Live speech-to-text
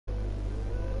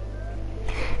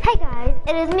Hey guys,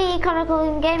 it is me,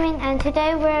 Chronicle Gaming, and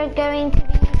today we're going to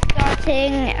be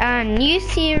starting a new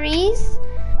series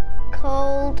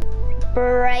called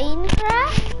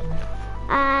BrainCraft,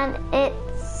 and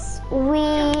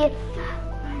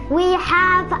we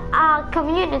have a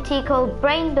community called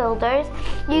Brain Builders.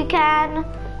 You can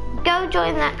go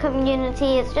join that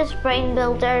community. It's just Brain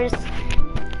Builders,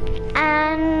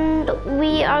 and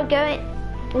we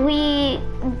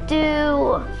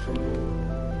do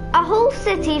a whole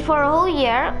city for a whole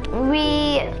year.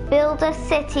 We build a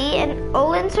city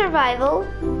all in survival,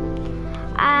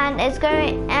 and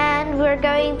we're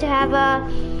going to have a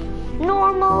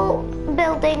normal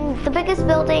building. The biggest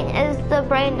building is the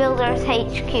Brain Builders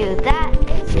HQ. That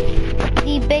is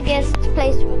the biggest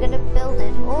place we're going to build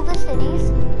in all the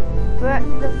cities.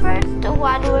 The first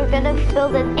one, we're going to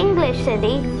build an English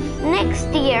city. Next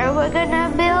year we're going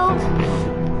to build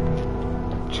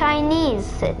Chinese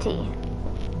city,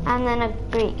 and then a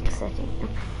Greek city.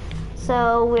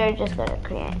 So we're just gonna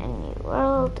create a new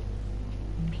world.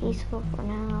 Peaceful for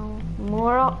now.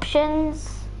 More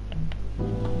options.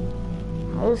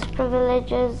 Host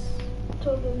privileges.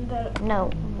 Told them that No.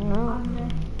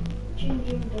 I'm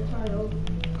changing the title.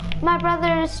 My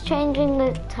brother is changing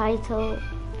the title.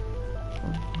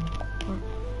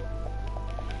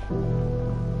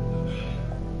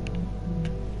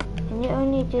 And you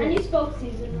only do. And you spelled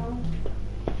season wrong.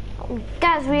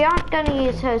 Guys, we aren't going to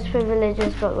use host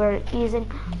privileges, but we're using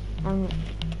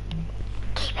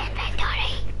keep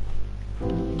inventory.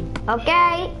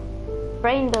 Okay,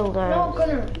 Brain Builder. No,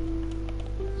 Gunnar.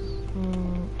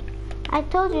 I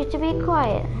told you to be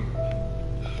quiet.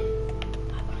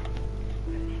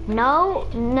 No,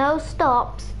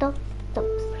 stop.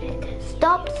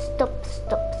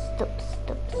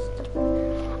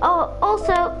 Oh,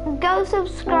 also go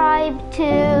subscribe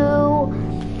to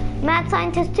Mad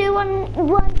Scientist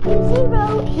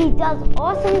 21120. He does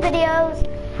awesome videos.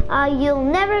 You'll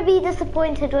never be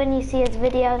disappointed when you see his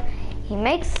video. He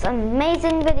makes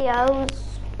amazing videos.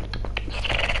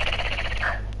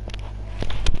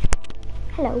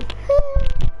 Hello.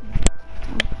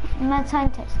 Mad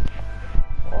Scientist.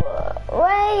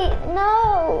 Wait,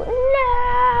 no.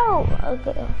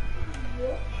 Okay.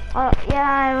 Oh, yeah,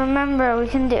 I remember. We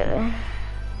can do it.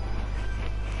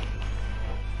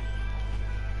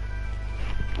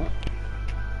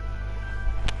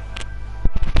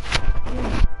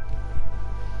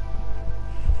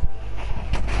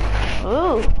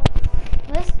 Ooh,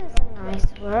 this is a nice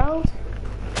world.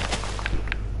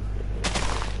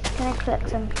 Can I collect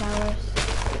some flowers?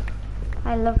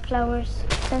 I love flowers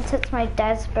since it's my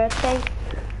dad's birthday.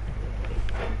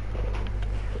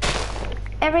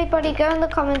 Everybody go in the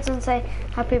comments and say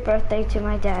happy birthday to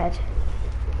my dad.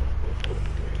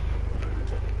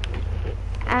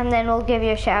 And then we'll give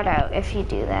you a shout out if you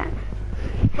do that.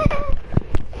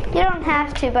 You don't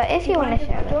have to, but if you want to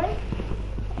shout out.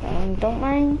 Don't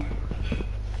mind.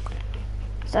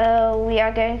 So we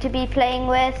are going to be playing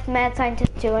with Mad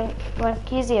Scientist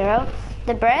 210,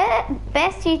 the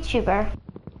best YouTuber.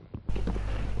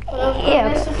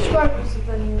 Yeah. Subscribers if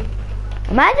I knew.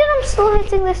 Imagine I'm still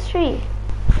hitting this tree.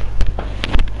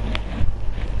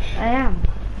 I am.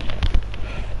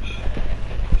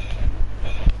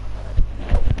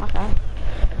 Okay.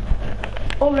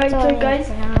 Alright, so guys,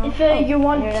 if you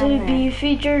want to be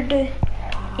featured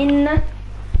in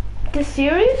the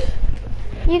series,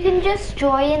 you can just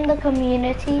join the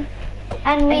community,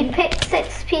 and we pick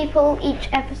 6 people each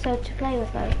episode to play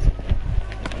with us.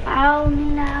 Oh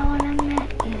no,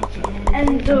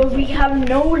 and we have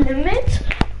no limit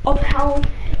of how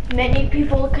many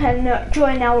people can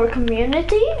join our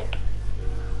community,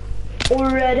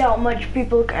 or how much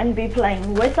people can be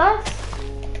playing with us.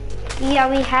 Yeah,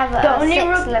 we have a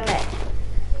 6 limit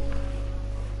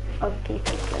of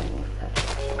people playing with us.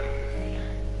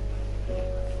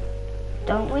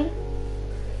 Don't we?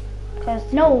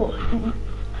 No,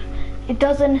 it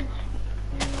doesn't.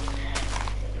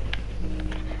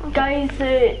 Guys,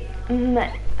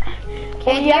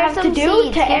 all you have to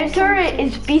do to enter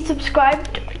is be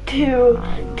subscribed to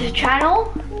the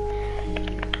channel.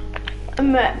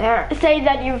 Say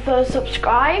that you've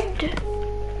subscribed,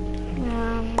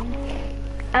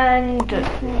 and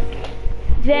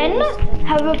then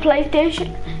have a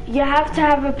PlayStation. You have to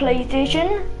have a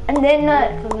PlayStation, and then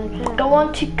go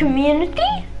on to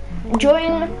community,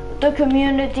 join the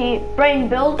community Brain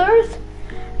Builders,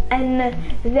 and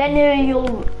then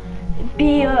you'll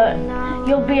be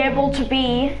able to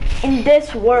be in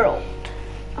this world.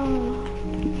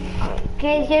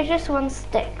 Okay, here's just one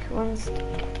stick.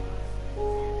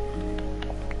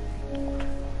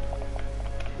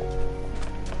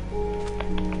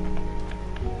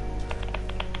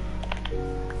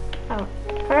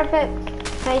 perfect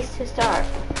place to start.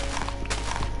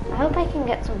 I hope I can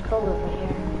get some coal over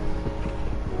here.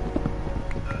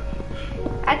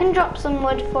 I can drop some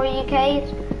wood for you, Kate.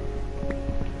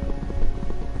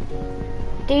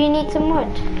 Do you need some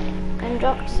wood? And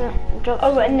drop some.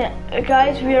 Oh, and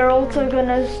guys, we are also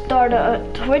gonna start a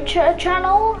Twitch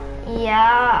channel.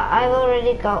 Yeah, I've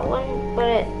already got one, but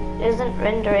it isn't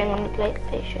rendering on the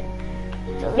PlayStation.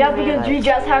 Yeah, because we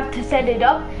just have to set it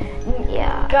up.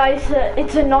 Yeah. Guys,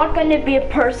 it's not gonna be a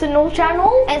personal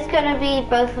channel. It's gonna be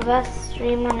both of us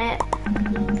stream on it.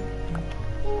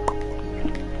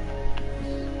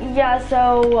 Yeah,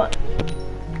 so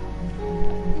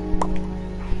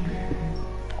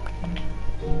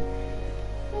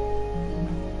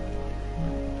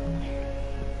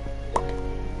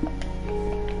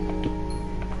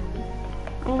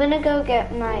I'm gonna go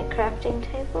get my crafting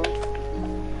table.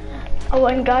 oh,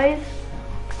 and guys,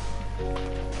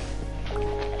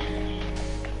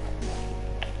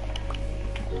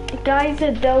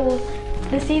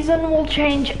 the season will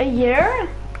change a year.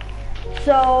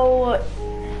 So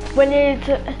when it's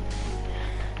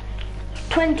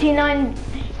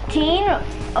 2019,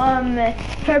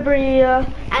 February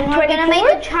And we're gonna make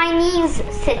a Chinese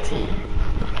city.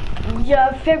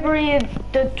 yeah, February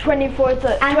the 24th,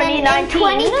 And then in 2019.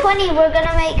 2020, we're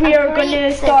gonna make We a are going to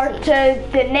Greek start city.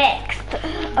 the next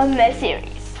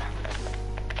series.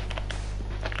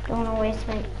 Don't wanna waste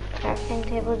my crafting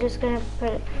table. Just gonna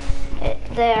put it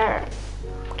there.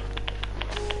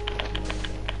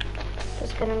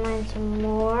 Just gonna mine some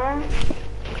more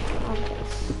of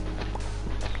this.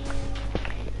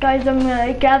 Guys, I'm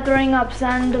gathering up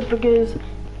sand because,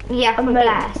 Yeah, for I'm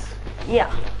glass.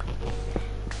 yeah.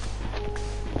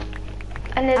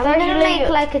 And it's I'm gonna actually, make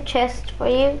like a chest for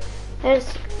you.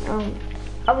 There's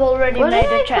I've already where made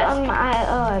did I a put chest. on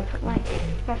I put my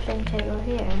crafting table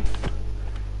here.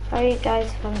 Sorry guys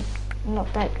if I'm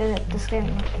not that good at this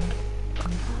game. Oh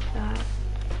god.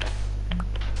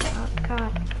 Oh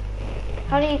god.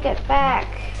 How do you get back?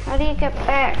 How do you get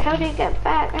back? How do you get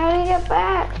back? How do you get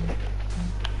back?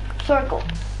 Circle.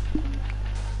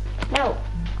 No.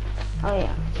 Oh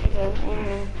yeah.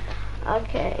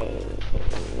 Okay.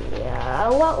 Yeah.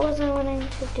 What was I wanting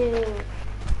to do?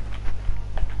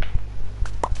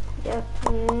 Yep.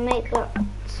 Make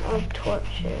lots of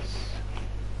torches.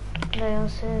 And I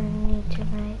also need to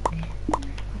make a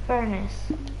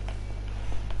furnace.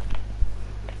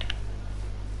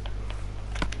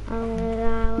 And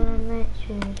I want to make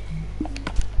food.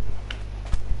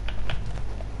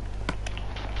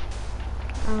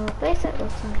 I'll replace it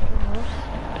with some flowers.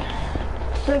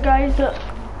 So guys,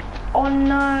 on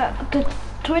the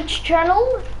Twitch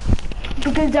channel,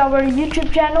 because our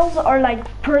YouTube channels are like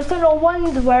personal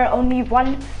ones where only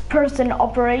one person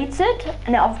operates it,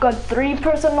 and I've got 3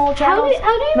 personal channels.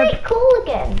 How do you make coal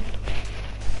again?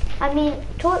 I mean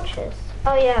torches.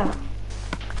 Oh yeah.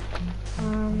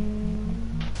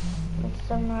 It's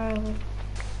somewhere.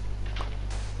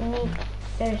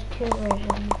 There's 2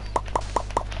 versions.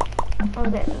 I'll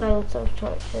get loads of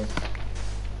torches.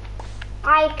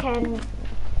 I can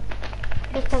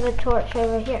just have a torch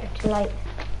over here to light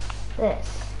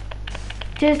this.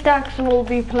 2 stacks will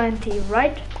be plenty,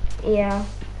 right? Yeah,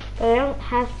 but I don't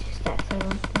have 2 stacks. I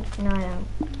don't think. No, I don't.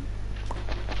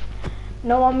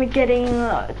 No, I'm getting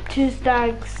 2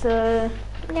 stacks. Yeah,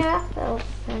 that'll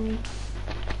then.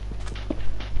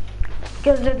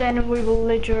 Because then we will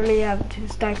literally have 2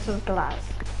 stacks of glass.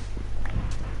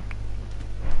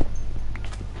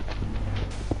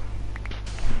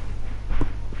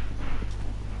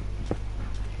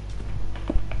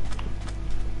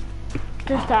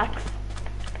 Two stacks.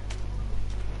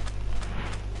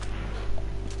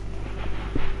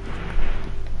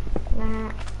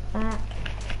 That.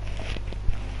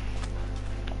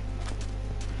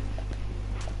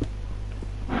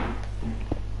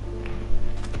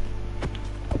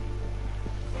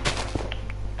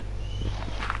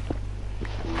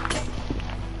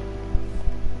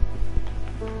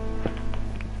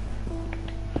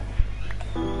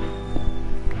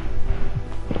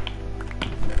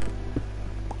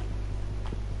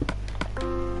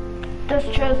 This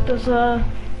chest is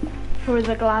for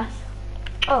the glass.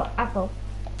 Oh, apple.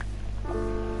 Oh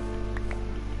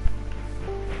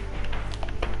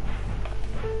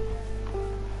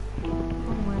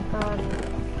my god.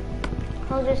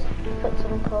 I'll just put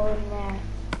some coal in there.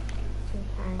 Some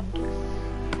planks.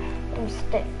 Some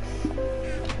sticks.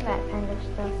 That kind of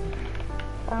stuff.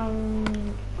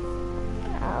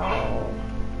 Oh.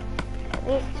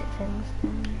 These 2 things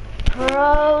then.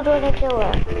 Bro, don't I kill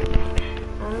it?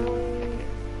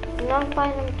 I'm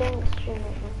fine, I'm doing the stream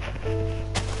right now.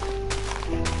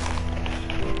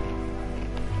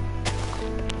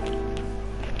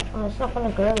 it's not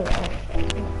gonna grow though.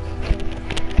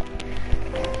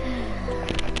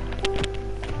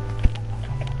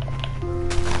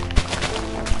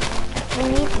 We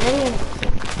need millions.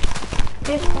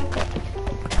 Here's perfect.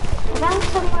 I found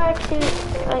somewhere to,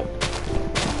 like, I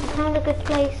found a good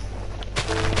place.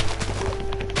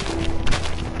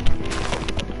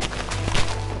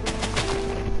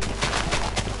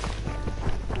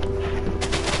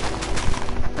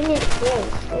 We need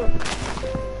clothes too.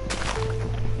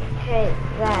 Okay,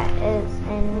 that is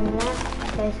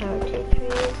enough. Place our 2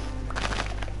 trees.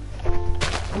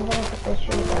 I'm gonna put the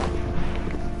tree down.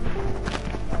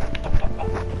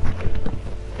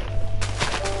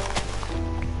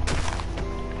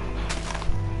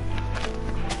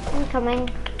 I'm coming.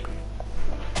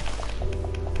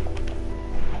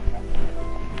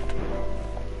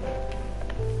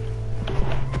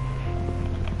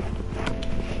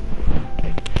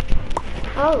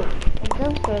 Oh, it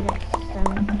does go next to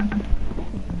stone.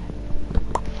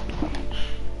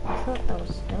 I thought that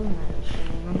was stone. I don't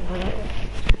remember what it was.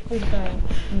 I'm sorry,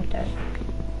 I'm dead.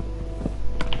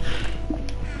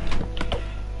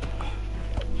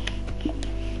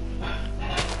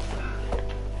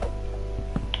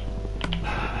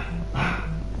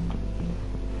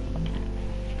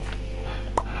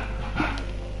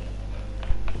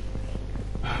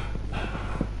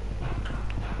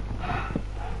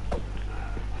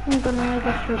 I'm gonna make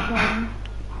a strip line.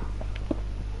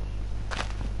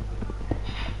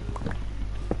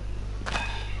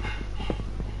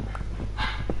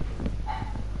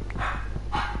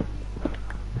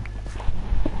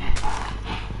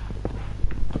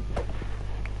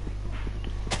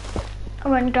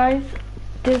 Alright guys,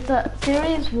 this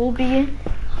series will be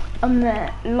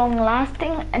long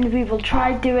lasting, and we will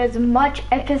try to do as much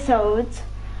episodes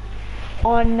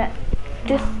on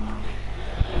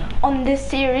this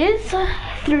series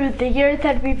through the year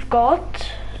that we've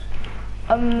got.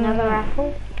 Another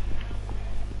apple.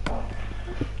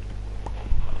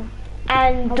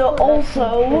 And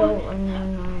also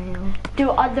do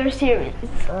other series.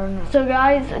 So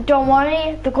guys, don't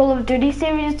worry, the Call of Duty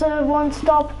series won't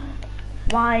stop.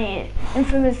 My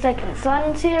infamous Second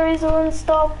Son series won't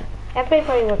stop.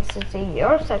 Everybody wants to see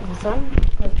your Second Son.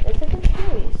 It's a good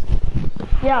series.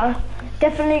 Yeah,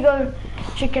 definitely go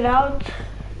check it out.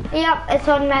 Yep, it's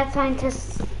on Mad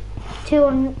Scientist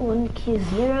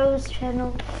 211Q0's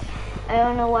channel. I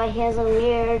don't know why he has a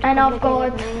weird. And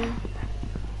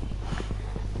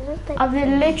I've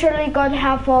literally got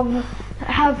half of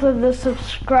the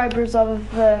subscribers of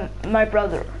my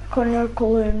brother, Connor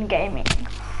Colloon Gaming.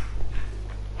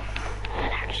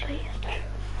 That actually is true.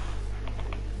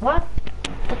 What?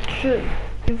 That's true.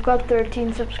 You've got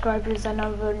 13 subscribers and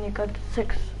I've only got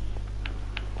 6.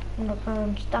 Look,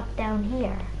 I'm stuck down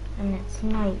here, and it's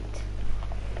night.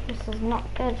 This is not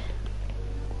good.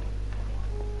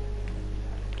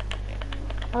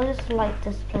 I'll just light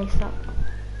this place up.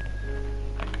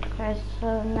 Okay,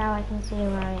 so now I can see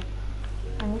where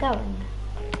I'm going.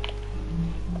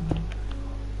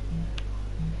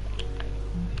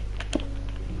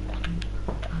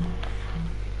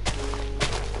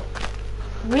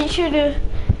 We should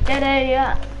get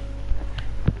a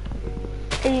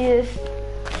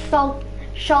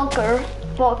shulker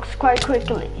box quite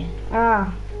quickly.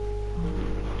 Ah.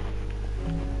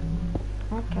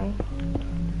 Okay.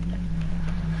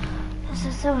 This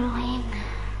is so annoying.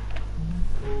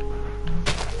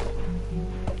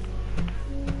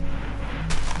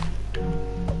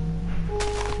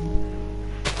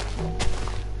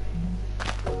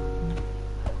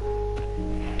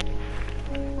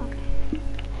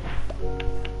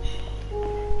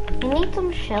 I need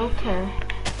some shelter.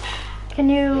 Can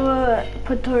you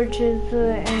put torches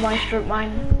in my strip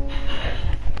mine?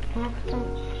 I have some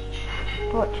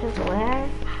torches where?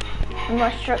 In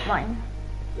my strip mine.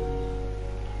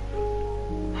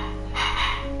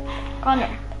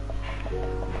 Connor.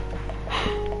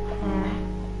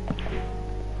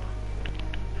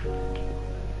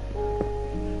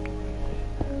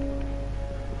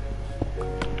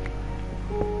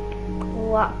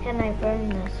 What can I burn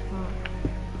this for?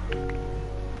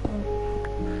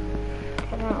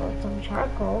 Come out with some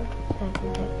charcoal so I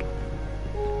can take.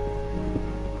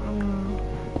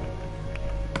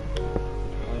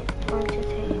 Okay, 1, 2, 3.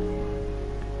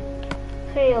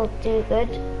 3 will do good.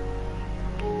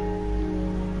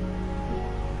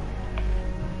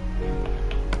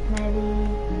 Maybe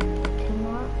 2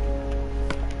 more.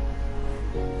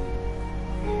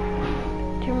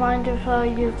 Do you mind if I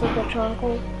use the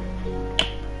charcoal?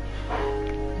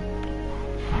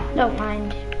 Don't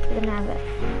mind, you can have it.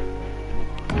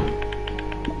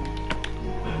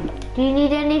 Do you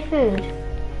need any food?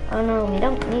 Oh no, we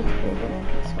don't need to do the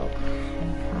peaceful.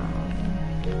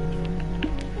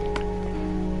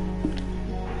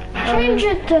 Change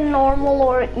it to normal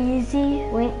or easy.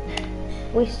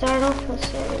 We start off the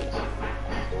series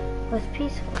with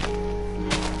peaceful.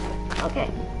 Okay.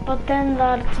 But then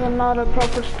that's not a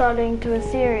proper starting to a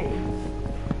series.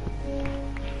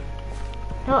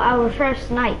 No, our first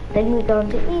night, then we go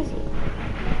into easy.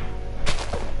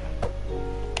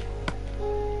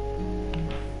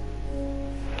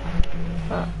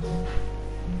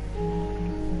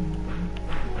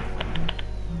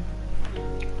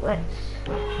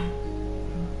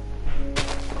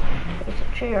 There's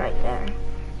a tree right there.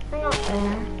 Hang up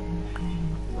there.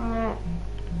 Alright.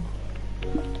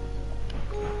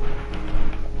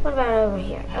 What about over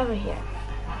here? Over here.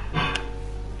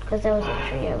 Because there was a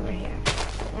tree over here.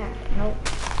 There. Nope.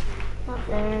 Not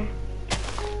there.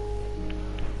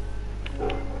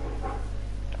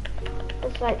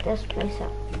 Let's light this place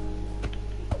up.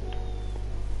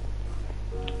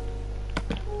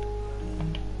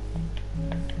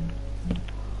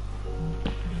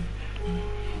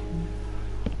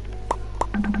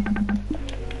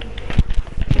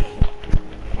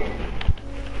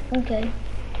 Okay.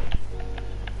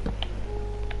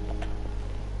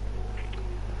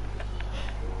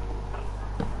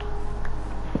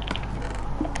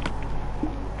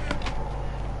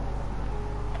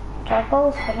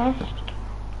 Charcoal's finished.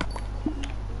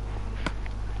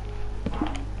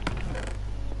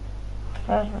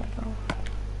 There's my phone.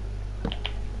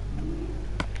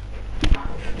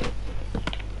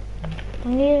 I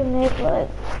need to make like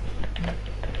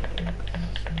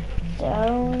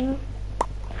stone.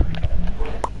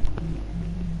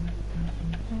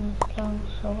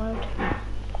 Sword.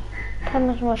 How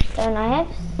much more stone I have?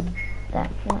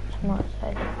 That much more, so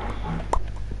I can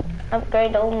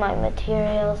upgrade all my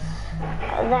materials.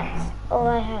 That's all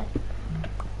I had.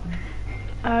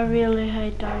 I really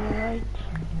hate diorite.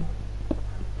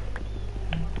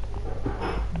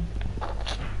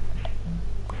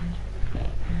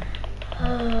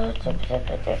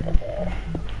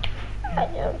 I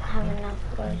don't have enough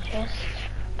for a chest.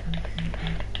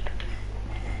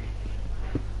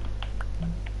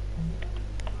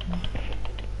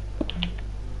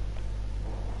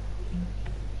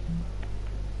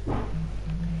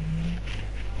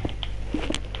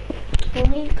 We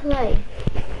need clay.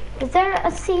 Is there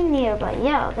a sea nearby?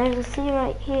 Yeah, there's a sea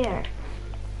right here.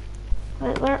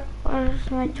 Wait,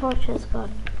 where's my torches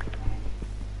gone?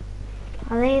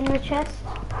 Are they in the chest?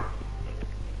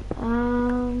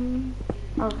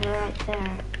 Oh, they're right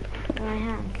there. In my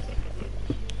hands.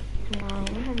 In my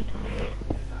inventory.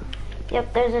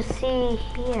 Yep, there's a sea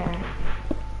here.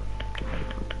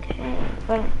 Okay,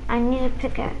 but I need a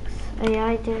pickaxe. Oh yeah,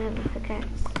 I do have a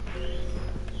pickaxe.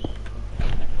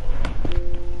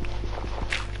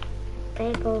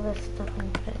 Take all this stuff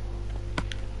and put it.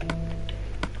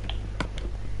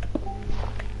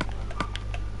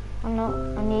 Oh no,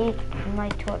 I need my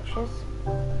torches.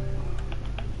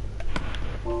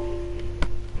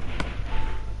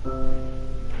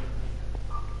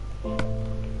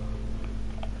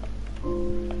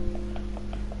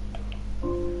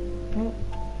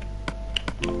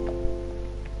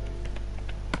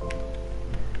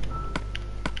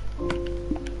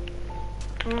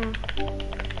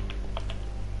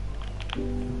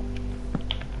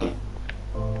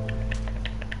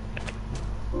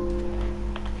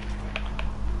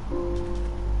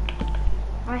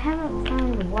 I haven't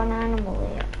found one animal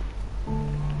yet.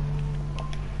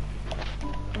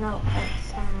 No, that's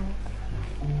sand.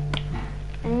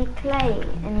 Any clay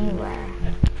anywhere?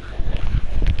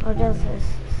 Or does this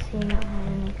sea not have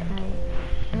any clay?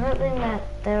 I don't think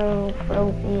that there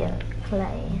will be a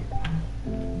clay.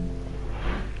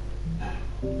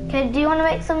 Okay, do you want to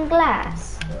make some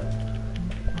glass?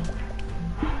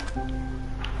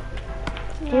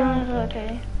 Yeah,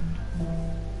 okay.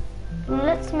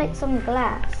 Let's make some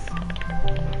glass.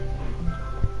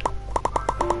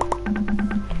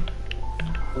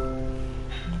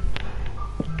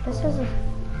 This is a...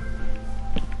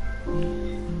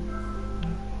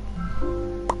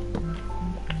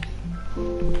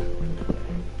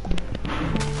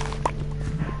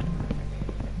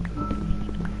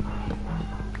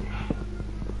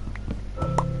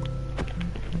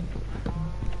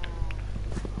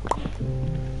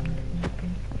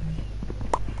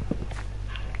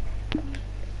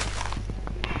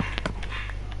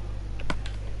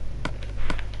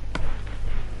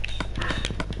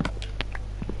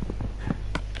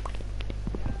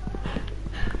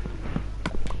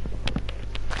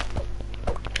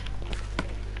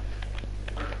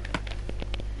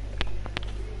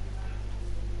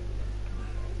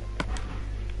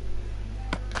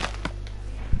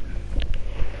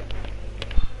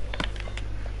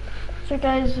 So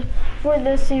guys, for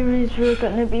this series we're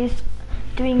going to be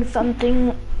doing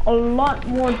something a lot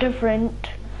more different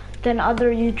than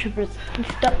other YouTubers.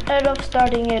 Instead of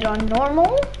starting it on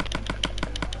normal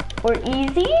or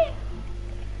easy,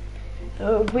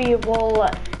 we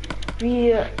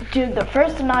do the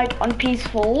first night on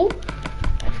peaceful,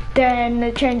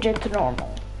 then change it to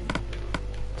normal.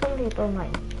 Some people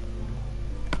might.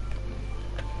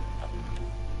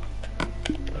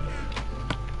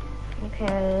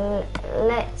 Okay,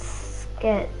 let's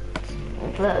get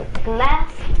the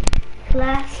glass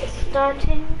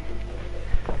starting.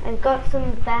 I've got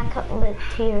some backup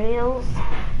materials.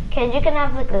 Okay, you can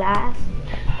have the glass.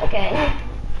 Okay.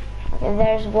 Okay,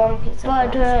 there's one piece of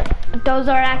glass. But those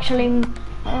are actually.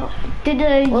 Did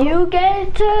you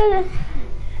get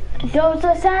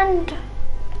those sand,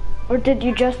 or did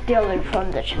you just steal it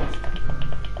from the chest?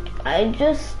 I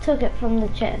just took it from the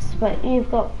chest, but you've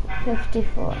got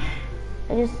 54.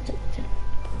 I just took it.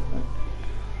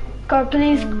 God,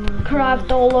 please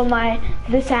craft all of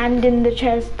the sand in the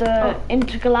chest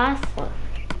into glass.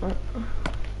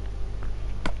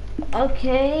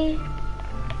 Okay.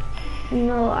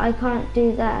 No, I can't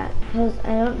do that because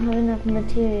I don't have enough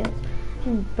materials. I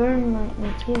can burn my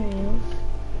materials.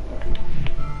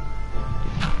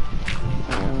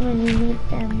 I don't really need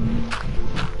them.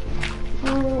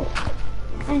 Oh,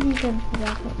 I need them for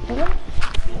that.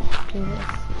 Let's do this.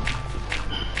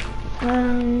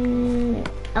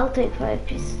 I'll take 5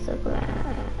 pieces of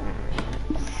glass.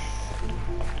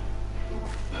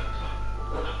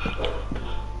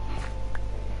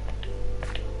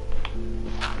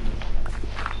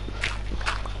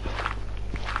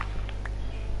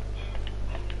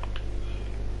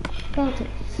 I'll take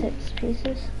 6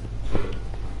 pieces.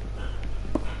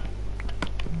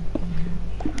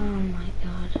 Oh my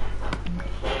god.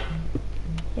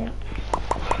 Yeah.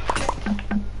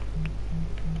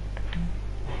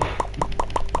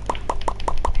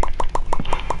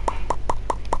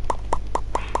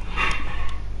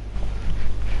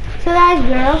 So guys,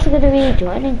 we're also going to be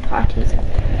joining parties.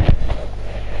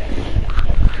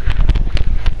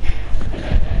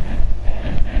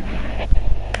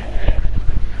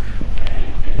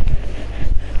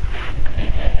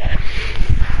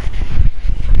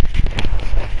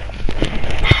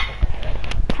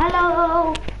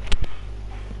 Hello.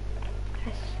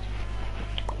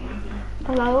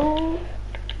 Hello.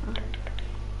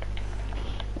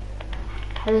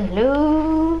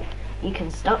 Hello. You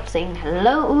can stop saying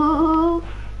hello.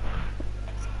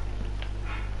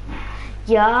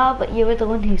 Yeah, but you were the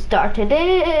one who started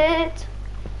it.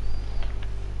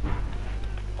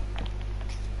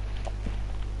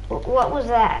 What was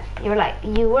that? You were like,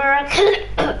 you were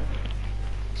a...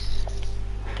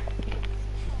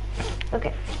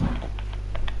 Okay.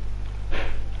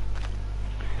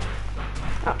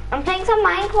 Oh, I'm playing some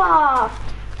Minecraft.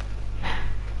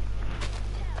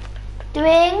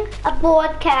 Doing a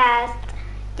broadcast.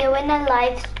 Doing a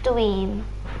live stream.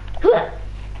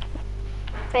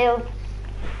 Failed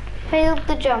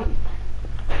the jump.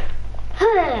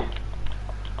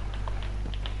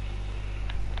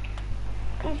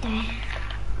 Okay.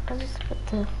 I'll just put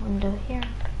the window here.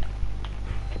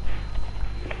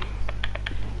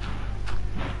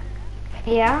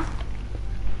 Yeah.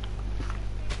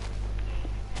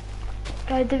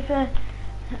 Guys, if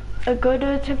a good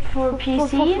tip for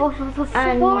PC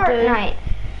and Fortnite.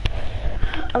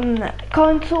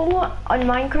 Console on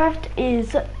Minecraft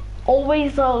is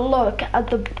always look at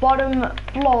the bottom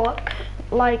block,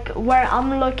 like where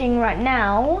I'm looking right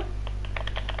now,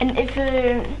 and if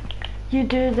you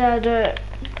do that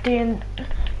the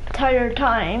entire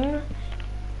time,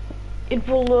 it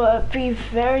will be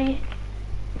very...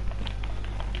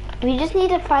 We just need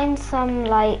to find some,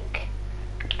 like,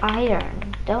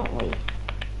 iron, don't we?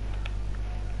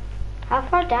 How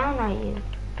far down are you?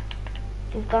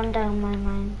 You've gone down my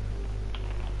mind.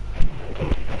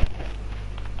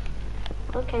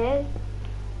 Okay.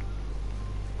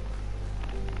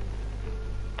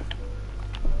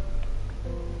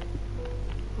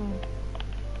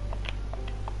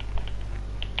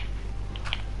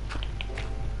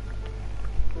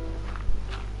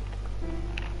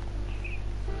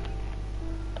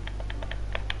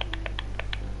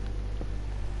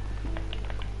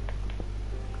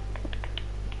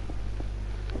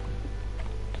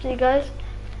 See guys,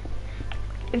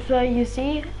 if you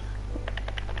see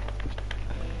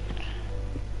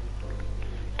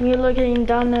me looking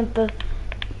down at the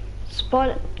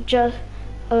spot, just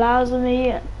allows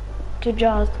me to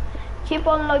just keep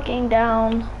on looking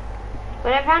down.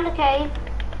 But I found a cave.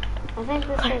 I think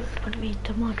this is... Put me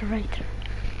the moderator.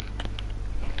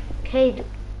 Cade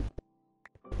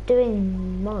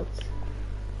doing mods.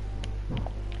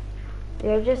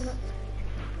 You're just...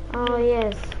 Oh,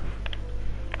 yes.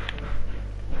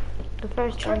 The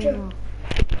first animal.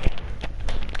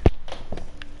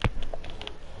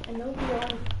 I know we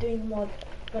aren't doing mod,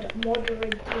 but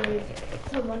moderator is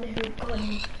someone who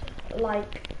can,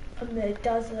 like,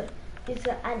 is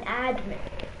an admin.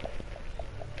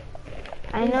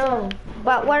 I know,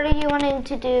 but what are you wanting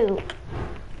to do?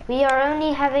 We are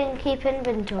only having keep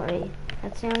inventory.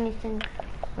 That's the only thing.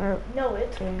 No,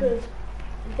 it's because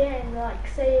then, like,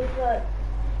 say if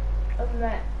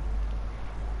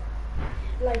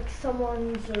like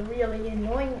someone's really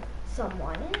annoying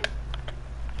someone,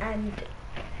 and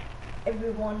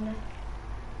everyone,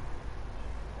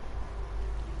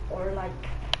 or like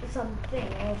something,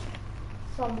 or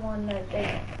someone that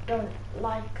they don't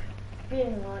like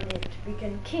being on it, we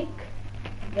can kick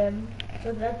them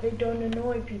so that they don't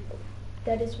annoy people.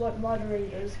 That is what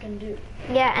moderators can do.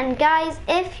 Yeah, and guys,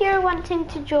 if you're wanting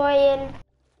to join...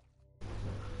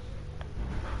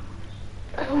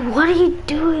 What are you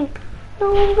doing?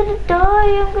 No, I'm gonna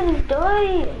die, I'm gonna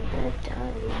die, I'm gonna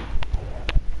die.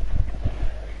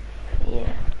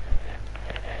 Yeah.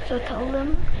 So tell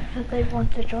them if they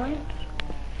want to join.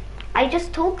 I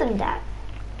just told them that.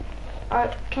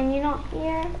 Or can you not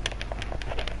hear?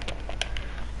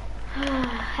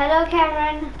 Hello,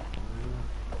 Cameron.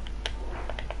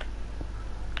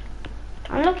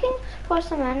 I'm looking for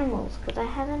some animals because I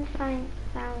haven't found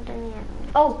any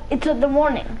animals. Oh, it's in the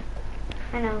morning.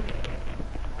 I know.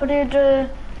 Put it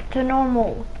to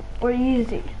normal or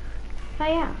easy. Oh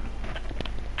yeah.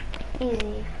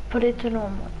 Easy. Put it to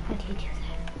normal. How do you do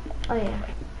that? Oh yeah.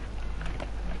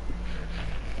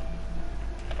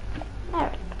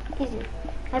 Alright, easy.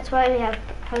 That's why we have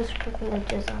host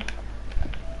privileges on.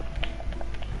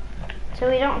 So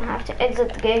we don't have to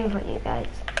exit the game for you guys.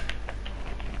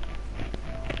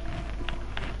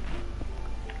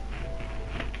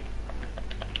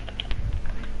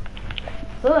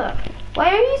 Look, why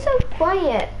are you so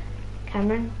quiet,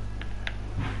 Cameron?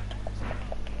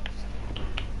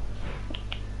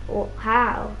 Well,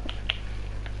 how?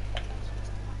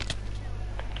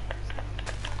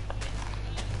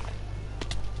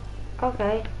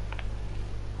 Okay.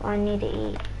 Well, I need to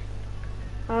eat.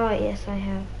 Oh, yes, I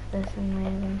have this in my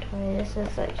inventory. This is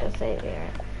such a savior.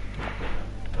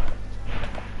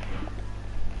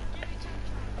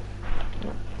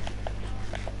 No.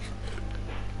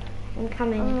 I'm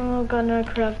coming. I'm gonna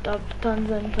craft up tons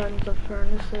and tons of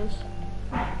furnaces.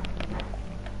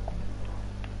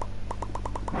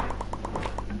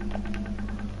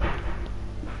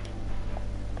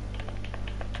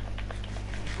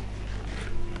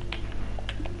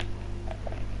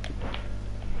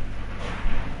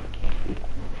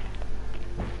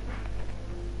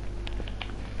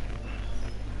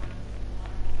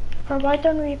 Or why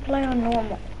don't we play on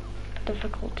normal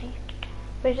difficulty?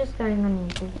 We're just going on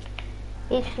easy.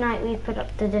 Each night we put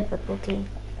up the difficulty.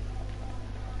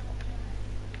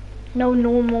 No,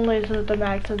 normal is the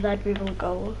max of that we will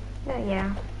go. Oh,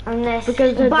 yeah. Unless,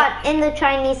 Because but in the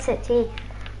Chinese city,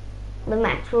 the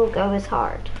max will go as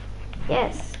hard.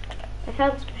 Yes. I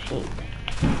found some sheep.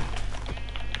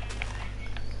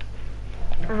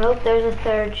 I hope there's a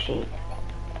third sheep.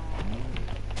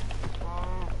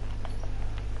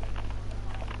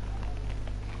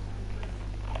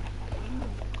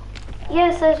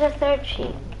 Yes, there's a third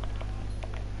sheep.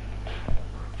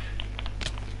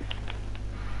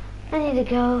 I need to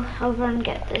go over and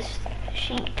get this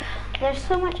sheep. There's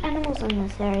so much animals in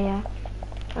this area.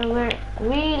 But where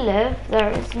we live,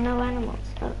 there is no animals.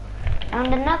 So,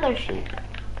 found another sheep.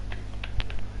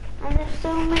 And there's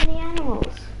so many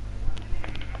animals.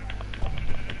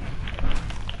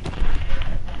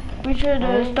 We should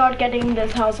start getting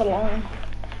this house along.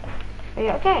 Are you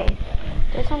okay?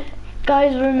 There's some...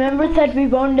 Guys, remember that we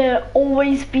won't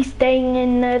always be staying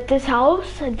in this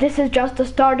house. This is just a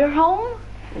starter home.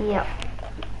 Yep.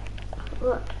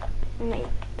 Look, I made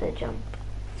the jump.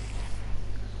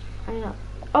 I know.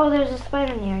 Oh, there's a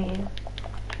spider near you.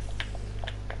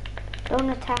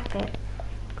 Don't attack it.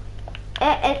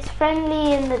 It's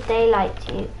friendly in the daylight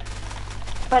to you.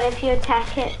 But if you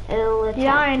attack it, it'll attack you.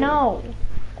 Yeah, I know.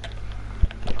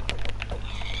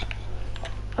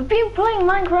 I've been playing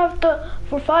Minecraft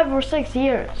for 5 or 6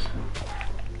 years.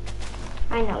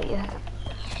 I know you have.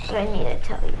 But I need to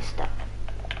tell you stuff.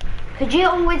 Because you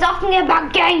always ask me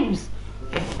about games.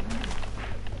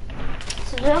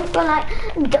 So don't go like...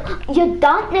 You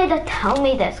don't need to tell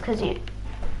me this because you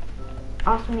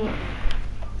ask me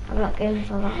about games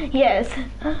a lot. Yes.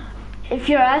 If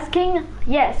you're asking,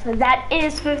 yes, that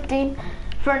is 15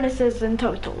 furnaces in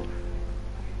total.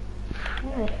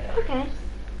 Good. Okay.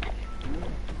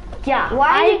 Yeah, Why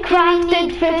I do we crafted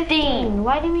need 15.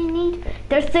 Why do we need?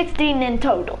 There's 16 in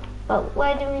total. But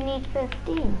why do we need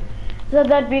 15? So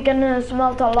that we can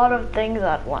smelt a lot of things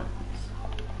at once.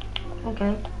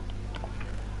 Okay.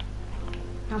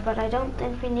 No, but I don't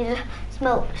think we need to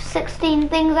smelt 16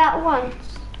 things at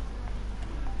once.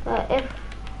 But if...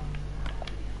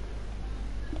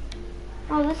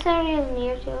 Oh, this area is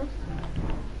near to us.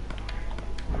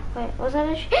 Wait, was that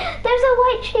a sheep? There's a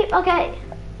white sheep! Okay.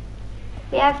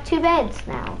 We have 2 beds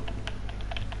now.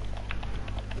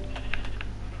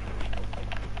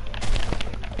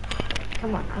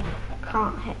 Come on, I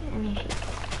can't hit any sheep.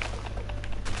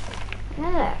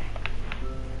 There.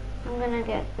 I'm gonna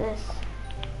get this.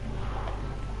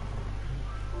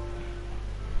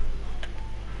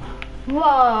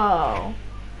 Whoa!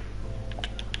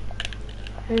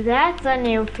 That's a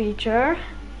new feature.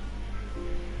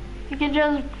 You can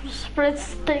just spread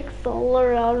sticks all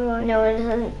around my... No, it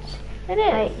isn't. It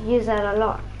is. I use that a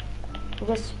lot.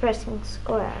 Just pressing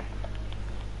square.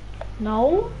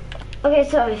 No? Okay,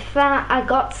 so I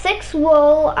got 6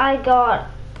 wool, I got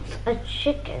a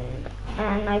chicken,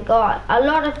 and I got a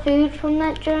lot of food from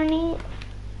that journey.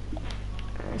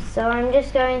 So I'm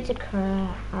just going to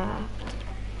craft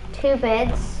 2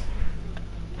 beds,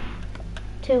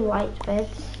 2 white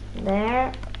beds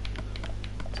there.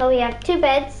 So we have 2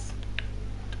 beds.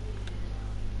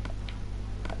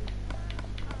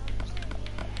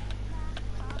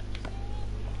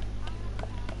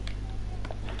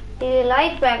 Do you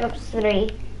like Black Ops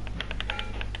 3?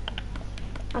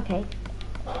 Okay.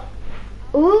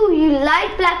 Ooh, you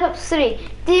like Black Ops 3.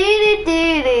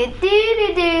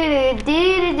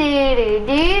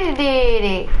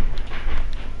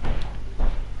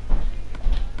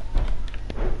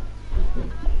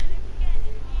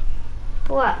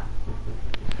 What?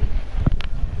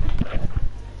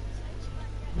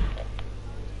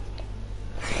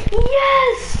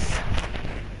 Yes!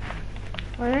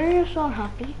 Why are you so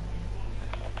happy?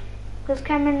 Because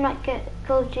Cameron might get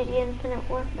Call of Duty Infinite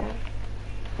Warfare.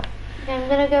 Okay, I'm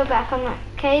gonna go back on that.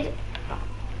 Okay,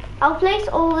 I'll place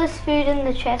all this food in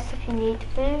the chest if you need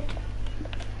food.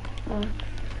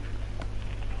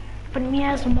 Put me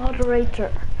as a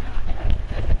moderator.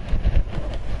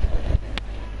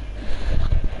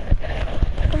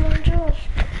 Come on, Josh.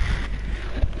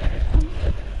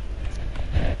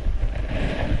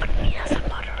 Put me as a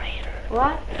moderator.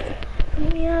 What?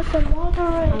 Put me as a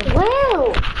moderator.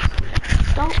 Well,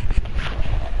 don't.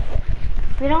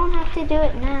 We don't have to do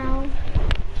it now,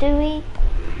 do we?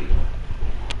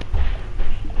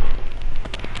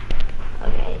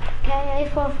 Okay,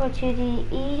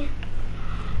 KA442DE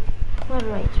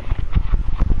moderator.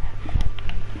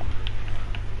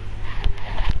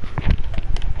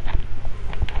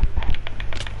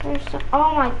 There's some,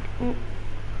 oh my,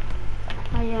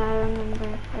 oh yeah, I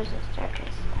remember. There's a staircase.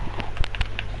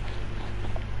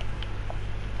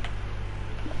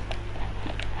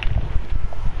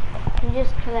 You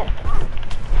just collect.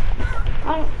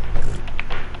 Oh,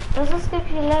 does this give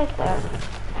you leather?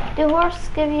 Do horse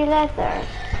give you leather?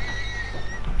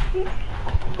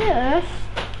 Yes.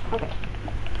 Okay.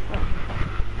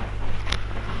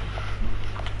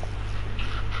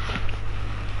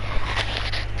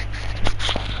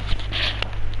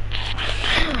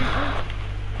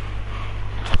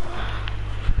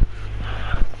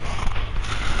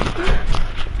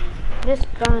 Just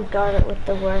gonna guard it with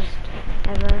the worst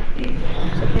ever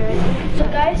security. So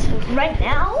guys, right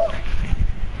now,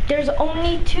 there's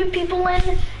only 2 people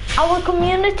in our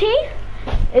community.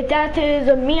 That is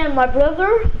me and my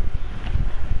brother.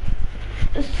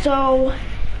 So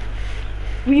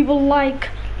we will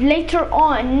later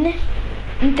on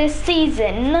in this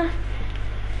season,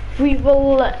 we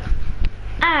will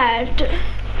add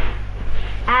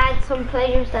some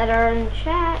players that are in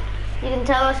chat. You can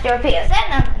tell us your PSN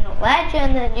and a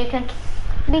legend, and you can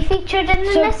be featured in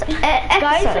the next episode.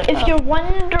 Guys, if you're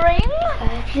wondering,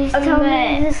 please tell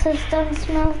me this is done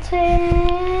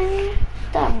smelting.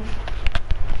 Done.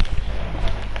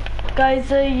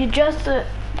 Guys, you just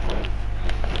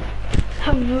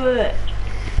have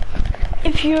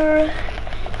if you're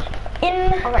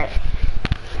in. Okay.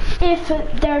 If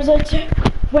there's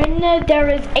when there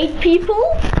is 8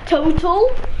 people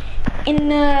total in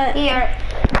Here.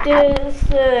 this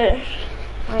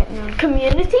Wait, no.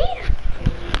 community,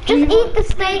 Just eat the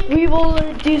steak. we will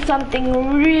do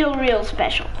something real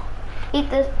special.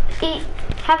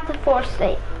 Have the 4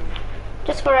 steak.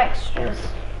 Just for extras.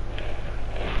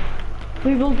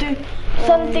 We will do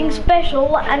something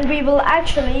special, and we will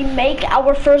actually make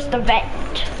our first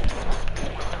event.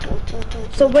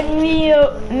 So when we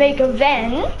make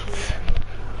events,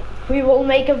 we will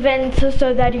make events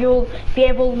so that you'll be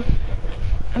able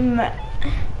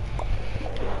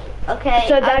Okay.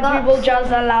 so that we will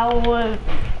just allow.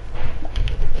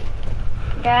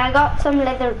 Okay, I got some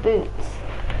leather boots.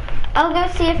 I'll go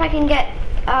see if I can get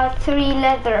 3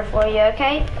 leather for you.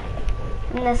 Okay,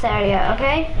 in this area.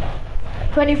 Okay.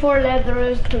 24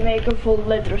 leathers to make a full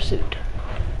leather suit.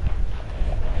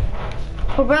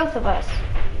 For both of us.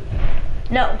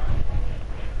 No.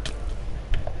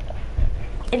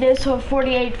 It is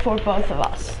 48 for both of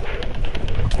us.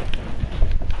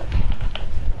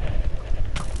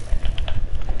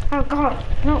 Oh God,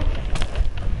 no.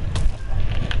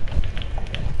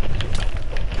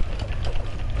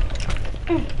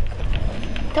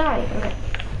 Die. Okay.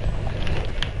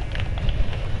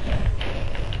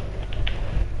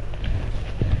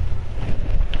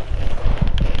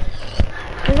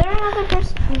 Is there another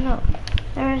person? No,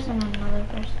 there isn't another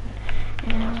person.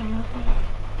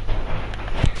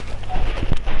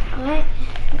 Okay.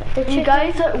 You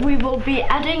guys, we will be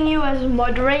adding you as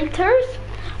moderators.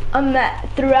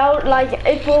 Throughout, like,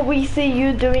 if we see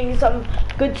you doing some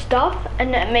good stuff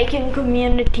and making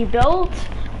community builds,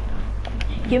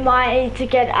 you might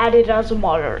get added as a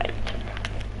moderator.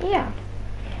 Yeah.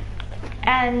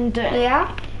 And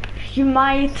Yeah. you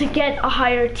might get a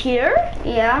higher tier.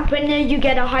 Yeah. When you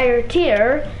get a higher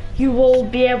tier, you will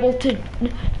be able to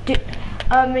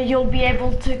you'll be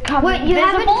able to come Wait, you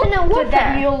haven't invisible, done a so warfare.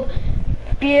 that you'll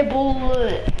be able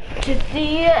to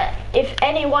see if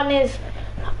anyone is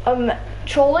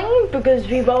trolling, because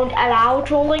we won't allow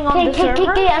trolling on the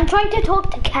server. Okay, I'm trying to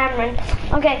talk to Cameron.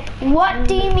 Okay, what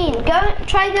do you mean?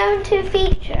 Try going to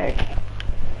featured.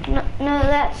 No,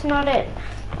 that's not it.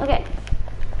 Okay.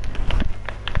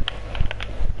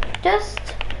 Just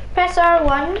press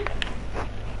R1.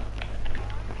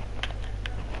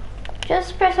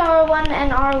 Just press R1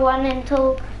 and R1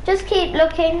 until, just keep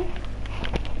looking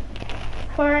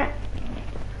for it.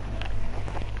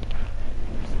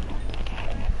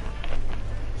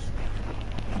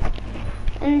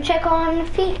 And check on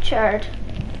featured.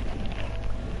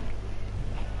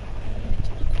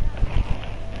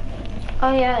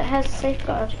 Oh yeah, it has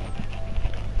safeguard.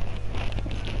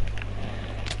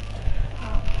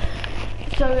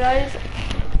 So guys,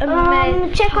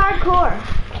 check hardcore.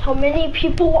 how many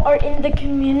people are in the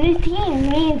community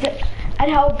means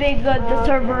and how big the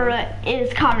server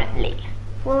is currently.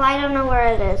 Well, I don't know where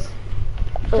it is.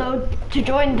 So to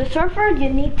join the server, you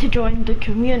need to join the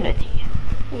community.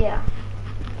 Yeah.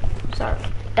 Sorry.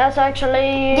 That's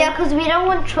actually... Yeah, because we don't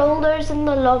want trollers in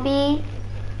the lobby.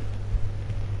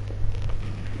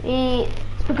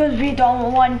 It's because we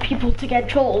don't want people to get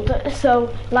trolled.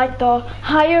 So, like the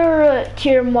higher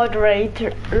tier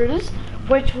moderators,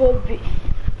 which will be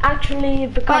actually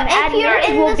become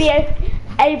admins, will be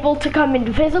able to come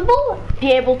invisible,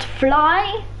 be able to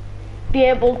fly, be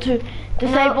able to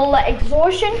disable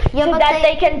exhaustion, so that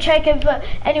they can check if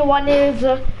anyone is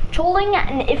trolling,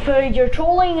 and if you're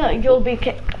trolling, you'll be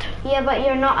kicked. Yeah, but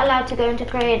you're not allowed to go into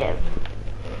creative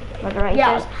moderators.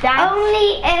 Yeah,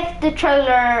 only if the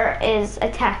troller is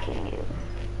attacking you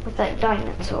with that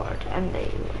diamond sword and the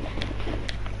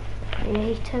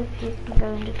creative. You can go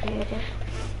into creative.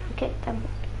 Kick them.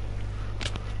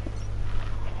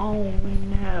 Oh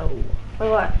no. Or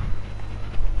what?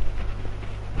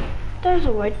 There's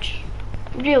a witch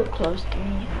real close to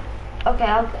me. Okay,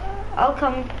 I'll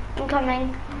come. I'm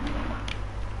coming.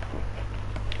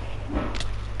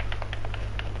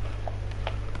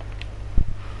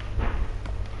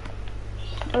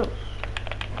 Oh.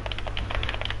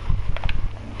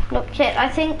 Look, shit, I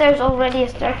think there's already a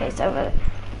staircase over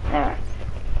there.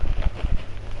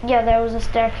 Yeah, there was a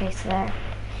staircase there.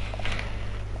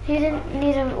 You didn't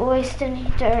need to waste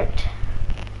any dirt.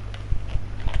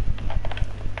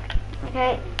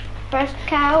 Okay, first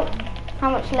cow. How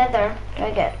much leather do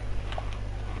I get?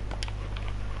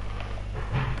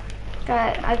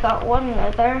 Okay, I got 1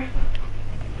 leather.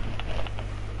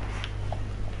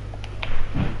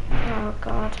 Oh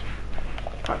god.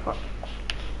 Parkour.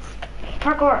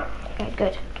 Parkour! Okay,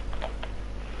 good.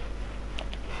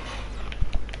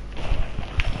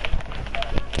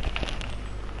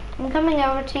 I'm coming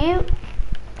over to you.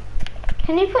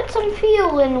 Can you put some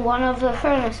fuel in one of the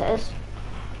furnaces?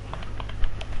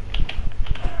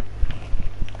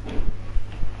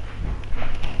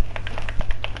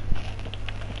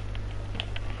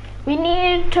 We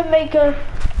need to make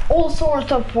all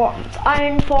sorts of farms.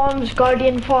 Iron farms,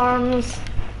 guardian farms,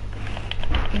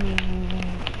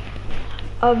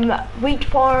 wheat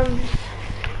farms,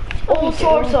 all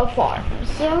sorts of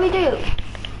farms. Yeah, we do.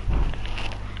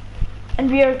 And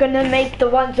we are gonna make the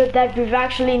ones that we've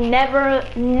actually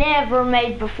never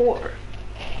made before.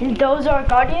 And those are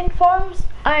guardian farms,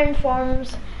 iron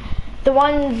farms, the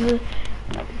ones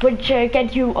which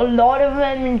get you a lot of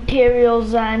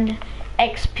materials and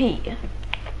XP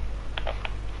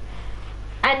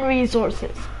and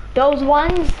resources. Those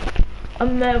ones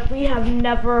we have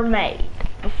never made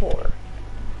before.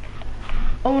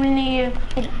 Only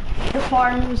the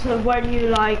farms where you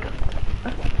like.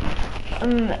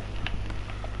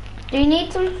 Do you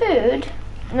need some food?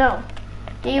 No.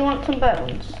 Do you want some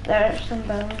bones? There are some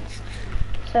bones.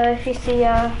 So if you see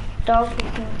a dog, you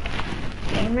can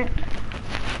name it.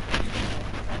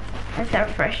 These are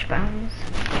fresh bones.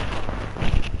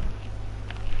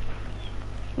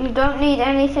 You don't need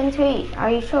anything to eat, are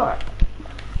you sure?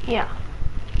 Yeah.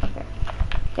 Okay.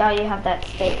 Yeah, you have that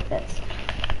steak.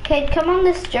 Okay, come on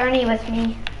this journey with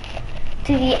me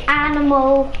to the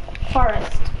animal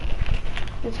forest.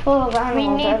 It's full of animals. We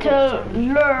need to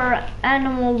lure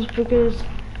animals because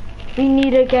we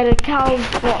need to get a cow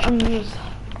farms,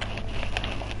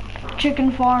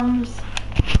 chicken farms.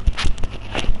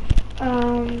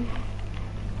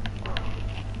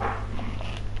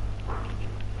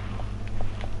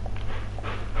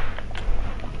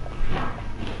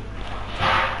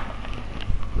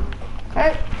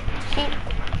 Okay, sheep.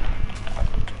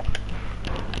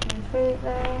 And fruit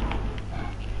there.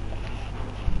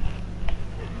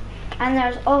 And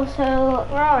there's also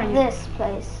this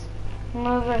place. From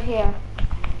over here.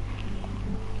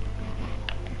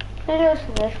 There's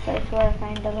also this place where I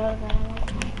find a lot of animals.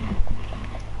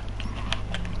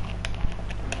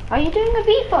 Are you doing a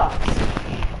beatbox?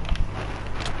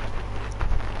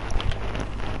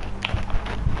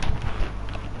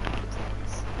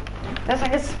 That's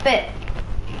like a spit.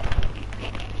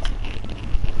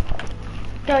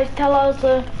 Guys, tell us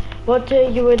what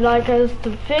you would like us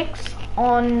to fix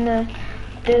on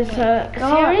this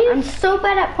series, I'm so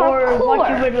bad at parkour. or what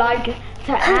you would like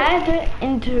to add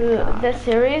into the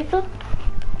series.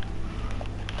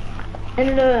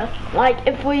 And like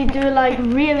if we do like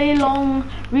really long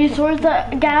resource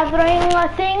gathering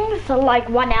things, so like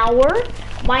 1 hour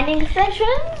mining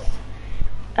sessions,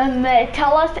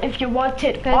 tell us if you want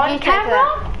it on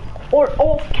camera or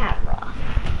off camera.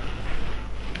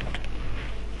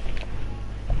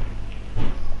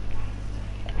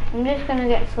 I'm just gonna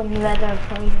get some leather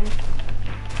for you,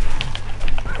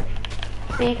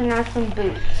 so you can have some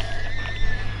boots.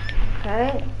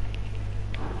 Okay.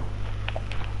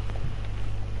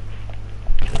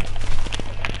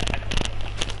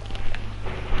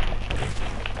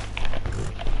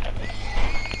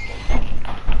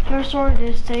 Your sword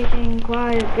is taking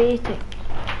quite a beating.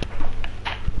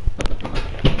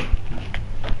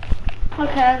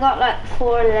 Okay, I got like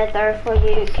 4 leather for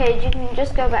you. Okay, you can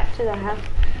just go back to the house.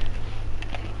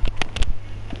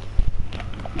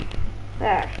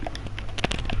 There.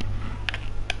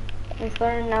 We've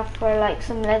got enough for like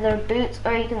some leather boots,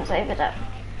 or you can save it up.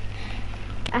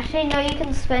 Actually, no, you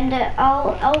can spend it.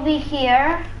 I'll be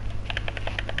here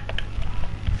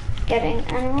getting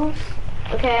animals.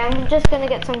 Okay, I'm just gonna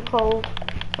get some coal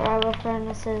for our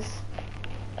furnaces.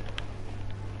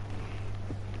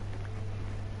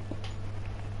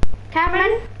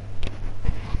 Cameron,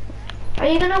 are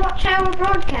you gonna watch our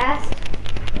broadcast?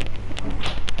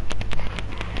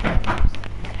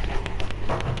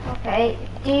 Okay,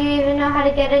 do you even know how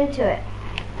to get into it?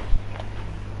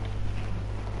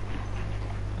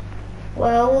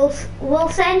 Well, we'll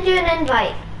send you an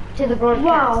invite to the broadcast.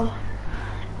 Wow,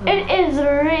 it is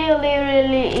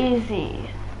really easy.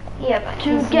 Yeah, but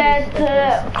to get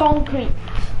concrete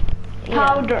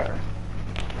powder.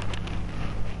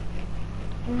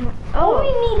 All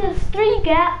we need is 3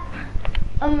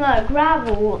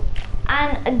 gravel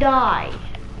and a dye.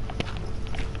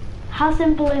 How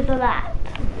simple is that?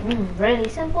 Really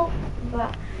simple,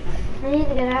 but I need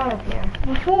to get out of here.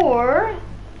 Before.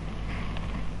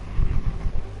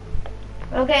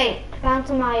 Okay, found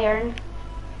some iron.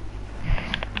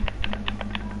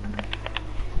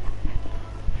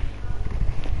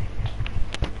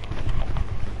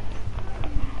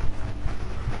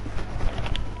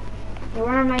 Where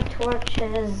are my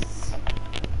torches?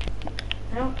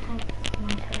 I don't have my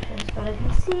torches, but I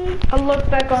can see. I'll look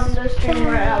back on the stream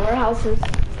where our house is.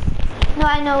 No,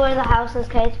 I know where the house is,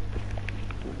 Kate.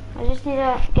 I just need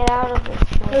to get out of this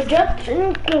place.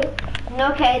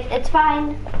 No, Kate, it's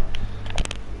fine.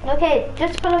 No, Kate,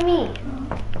 just follow me.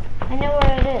 I know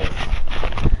where it is.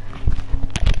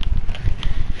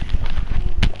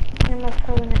 I'm a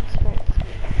coding expert.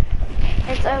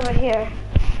 It's over here.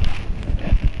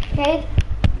 Kate?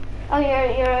 Oh,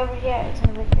 you're over here. It's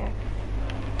over here.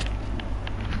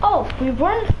 Oh, we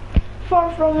weren't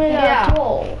far from it at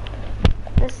all.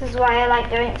 This is why I like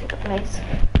going to the place.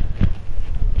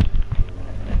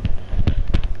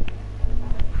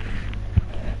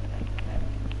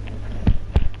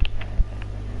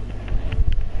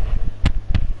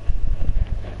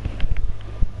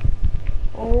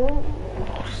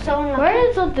 so unlucky. Where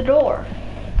is the door?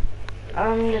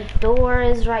 The door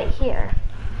is right here.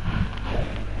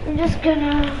 I'm just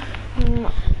gonna.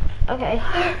 Okay,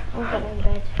 I'm getting in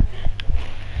bed.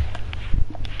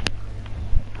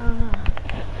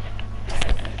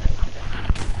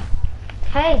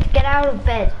 Hey, get out of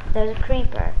bed. There's a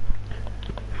creeper.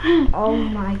 Oh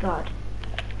my god.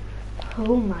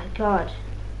 Oh my god.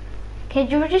 Okay,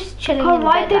 you were just chilling in bed.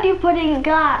 Why did you put in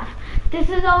glass? This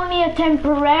is only a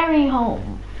temporary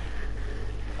home.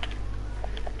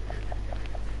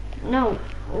 No,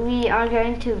 we are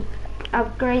going to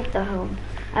upgrade the home.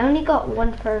 I only got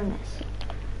one furnace.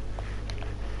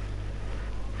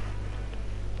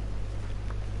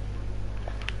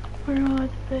 Where are the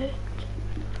beds?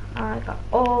 I got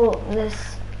all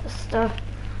this stuff.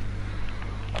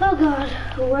 Oh god,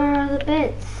 where are the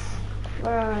beds?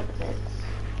 Where are the beds?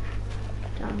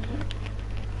 Down here.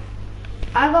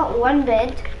 I got one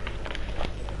bed.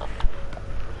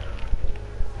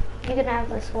 You can have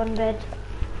this one bed.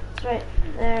 It's right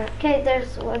there. Okay,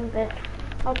 there's one bed.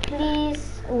 Oh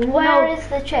please. Where is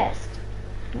the chest?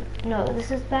 No,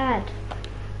 this is bad.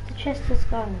 The chest is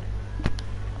gone.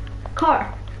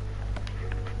 Car.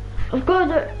 I've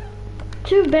got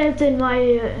 2 beds in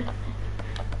my.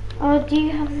 Oh, do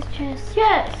you have the chest?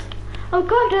 Yes. I've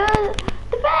got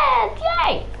the bed.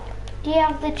 Yay. Do you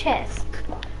have the chest?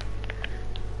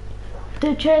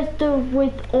 The chest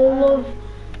with all of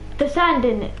the sand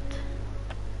in it.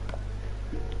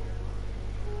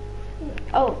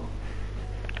 Oh.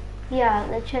 Yeah,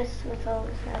 the chest with all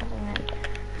the sand in it.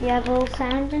 Do you have all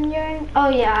sand in your... Oh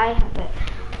yeah, I have it.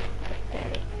 There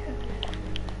you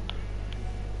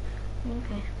go.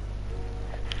 Okay.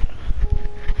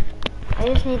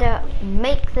 I just need to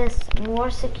make this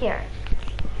more secure.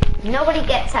 Nobody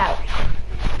gets out.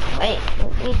 Wait,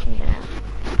 we can get out.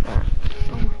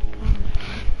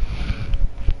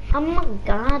 Oh my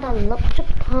god, I love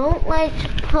Chipotle.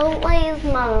 Chipotle is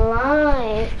my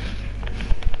life.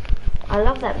 I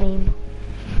love that meme.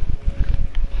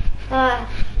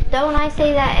 Don't I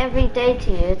say that every day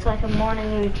to you? It's like a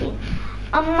morning routine.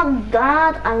 Oh my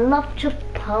god, I love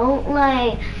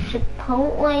Chipotle.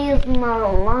 Chipotle is my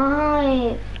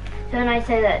life. Don't I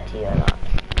say that to you a lot?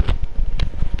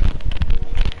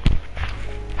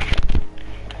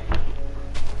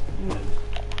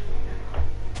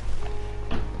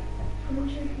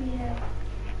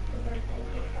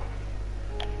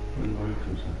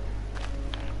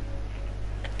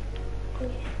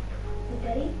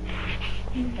 Daddy,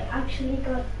 you actually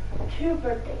got 2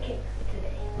 birthday cakes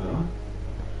today. Yeah?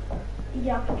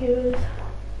 Yeah, because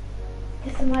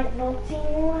this might not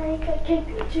seem like a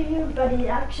cake to you, but it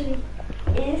actually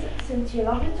is, since you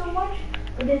love it so much.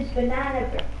 It is banana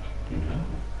bread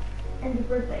and the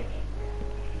birthday cake.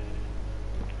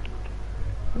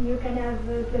 You can have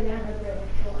banana bread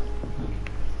if you want.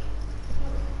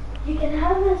 You can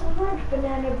have as much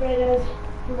banana bread as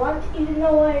you want, even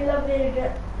though I love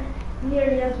it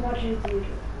nearly as much as you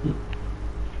do.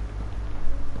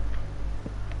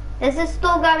 This is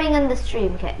still going in the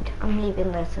stream, kid. I'm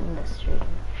leaving this in the stream.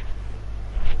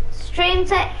 Stream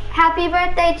say happy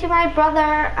birthday to my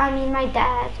brother, my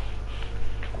dad.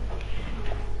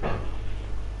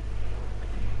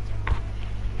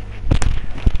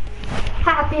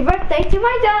 Happy birthday to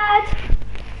my dad!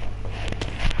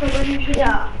 So when should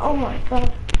Oh my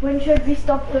god. When should we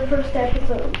stop the first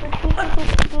episode?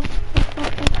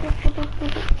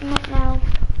 Not now.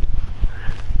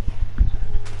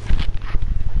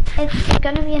 It's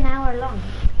gonna be an hour long.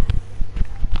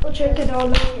 We'll check it all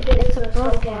out. It's a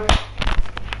broken.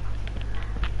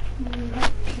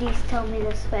 Please tell me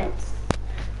this fits.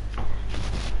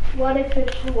 What if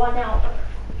it's 1 hour?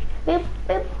 Beep,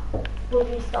 beep. Will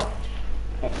we stop?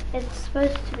 It's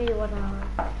supposed to be 1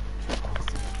 hour.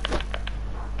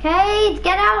 Okay,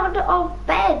 get out of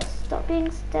bed. Stop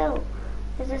being still.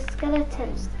 There's a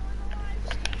skeleton.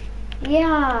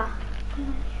 Yeah.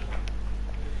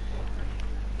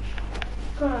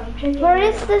 God, I'm checking Where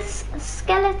it is out. this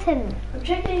skeleton? I'm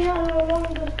checking out how long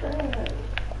this thing is.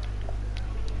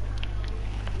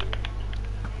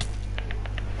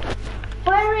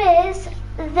 Where is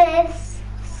this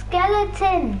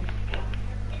skeleton?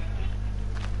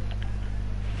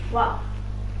 Wow.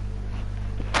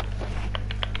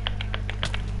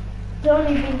 It's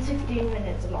only been 16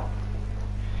 minutes long.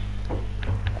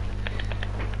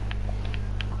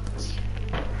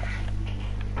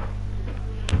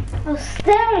 Oh,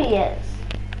 there he is.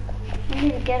 I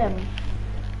need to get him.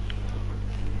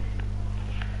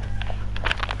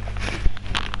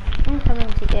 I'm coming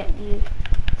to get you,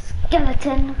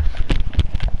 skeleton.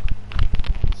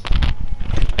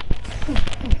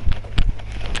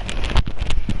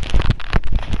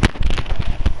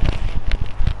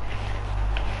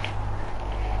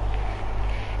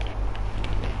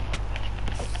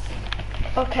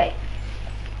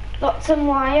 got some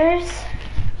wires.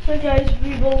 So guys,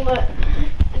 we will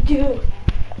do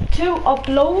 2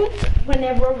 uploads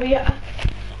whenever we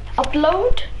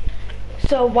upload.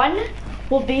 So one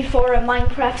will be for a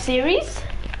Minecraft series,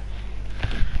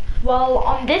 while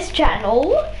on this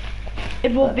channel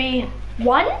it will be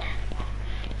 1.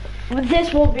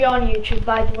 This will be on YouTube,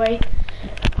 by the way.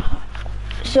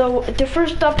 So the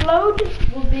first upload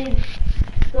will be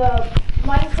the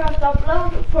Minecraft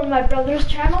upload for my brother's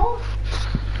channel,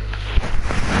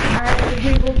 and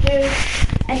we will do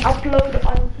an upload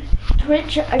on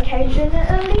Twitch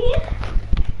occasionally.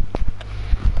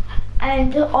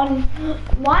 And on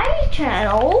my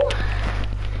channel,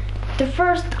 the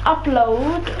first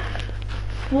upload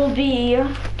will be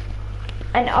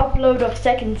an upload of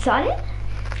Second Son,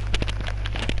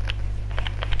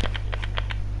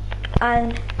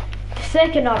 and the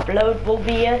second upload will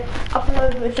be an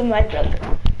upload with my brother.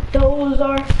 Those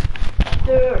are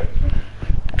the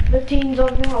routines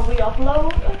of how we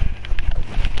upload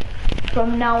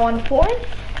from now on forth.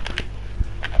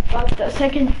 But the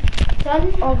Second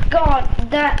Son, oh god,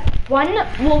 that one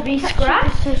will be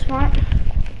scrapped. So smart.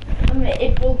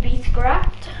 It will be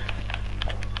scrapped.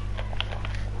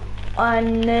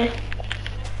 And the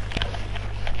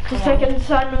Second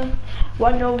Son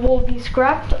one will be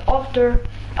scrapped after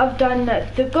I've done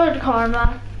the good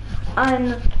karma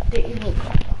and the evil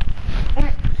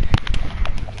karma.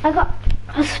 I got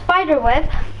a spider web.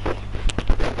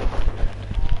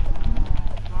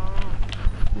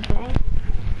 Okay.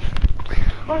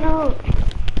 Oh no.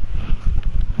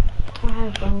 I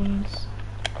have bones.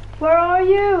 Where are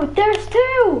you? There's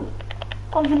 2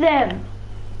 of them.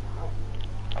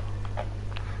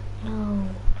 No.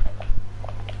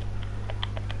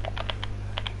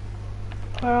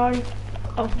 Where are you?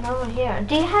 Oh, no, here.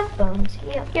 Do you have bones?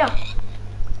 Here. Yeah.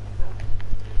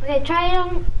 Okay, try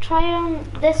on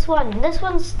this one. This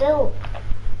one's still.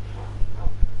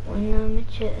 When I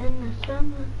met you in the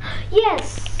summer.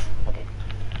 Yes. Okay.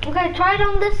 Okay, try it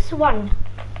on this one.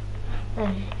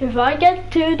 Then. If I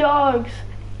get 2 dogs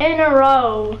in a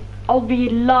row, I'll be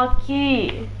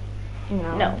lucky.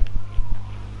 No. No.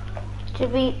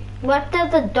 Should we? What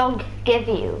does the dog give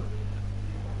you?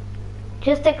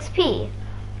 Just XP.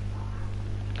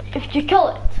 If you kill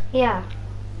it. Yeah.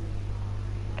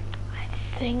 I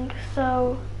think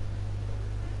so.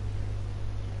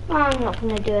 I'm not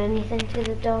gonna do anything to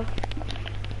the dog.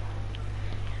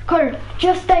 Carter,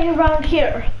 just stay around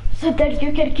here so that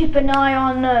you can keep an eye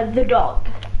on the dog.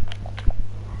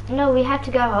 No, we have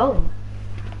to go home.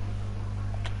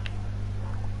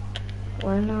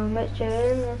 When I met you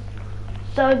in the.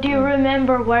 So do you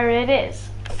remember where it is?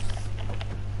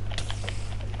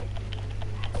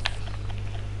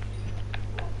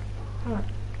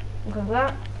 Look at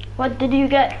that. What did you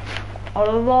get out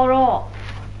of it all?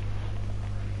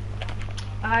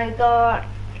 I got.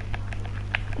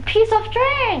 A piece of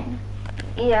string.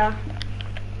 Yeah.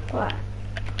 What?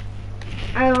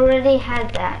 I already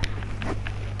had that.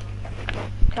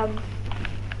 Come.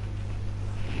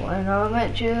 When I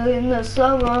met you in the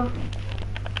summer.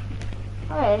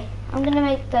 Okay, I'm gonna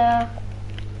make the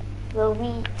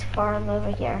wheat farm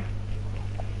over here.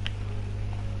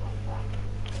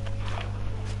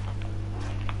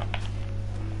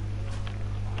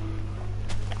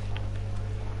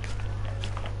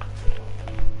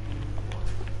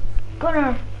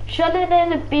 Gunnar, should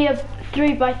it be a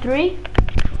 3x3?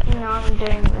 No, I'm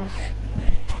doing this.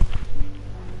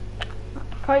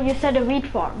 Or you said a wheat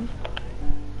farm.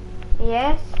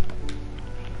 Yes?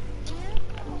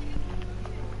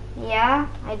 Yeah,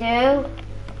 I do.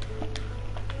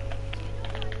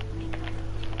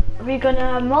 Are we gonna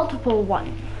have multiple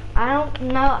ones? I don't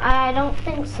know, I don't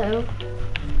think so.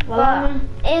 Well,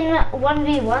 But in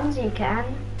 1v1s you can.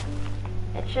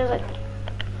 It shows like.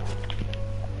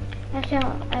 Actually,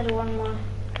 I'll add one more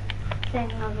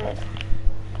thing of it.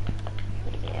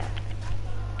 Yeah.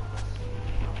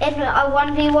 In a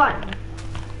 1v1.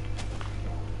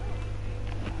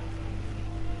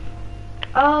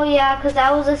 Oh yeah, because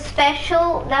that was a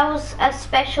special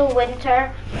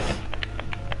winter.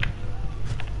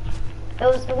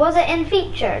 Was it in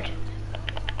featured?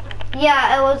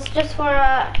 Yeah, it was just for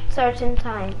a certain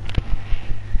time.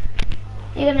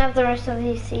 You can have the rest of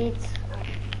these seeds.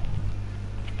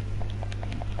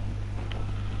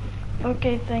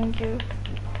 okay, thank you.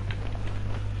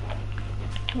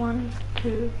 1,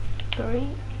 2, 3.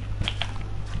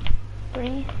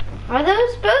 3. Are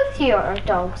those both your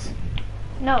dogs?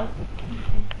 No.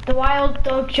 The wild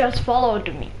dog just followed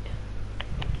me.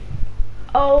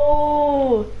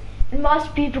 Oh, it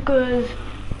must be because.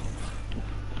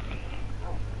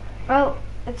 Oh,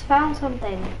 it's found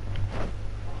something.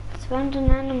 It's found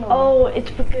an animal. Oh, it's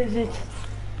because it's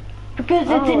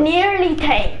nearly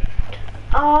tamed.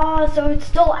 Oh, so it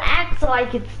still acts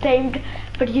like it's tamed,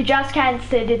 but you just can't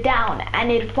sit it down,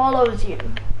 and it follows you.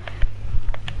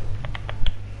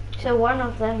 So one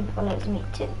of them follows me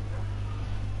too.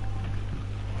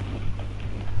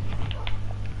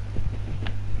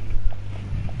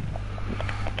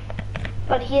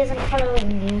 But he isn't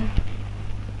following you.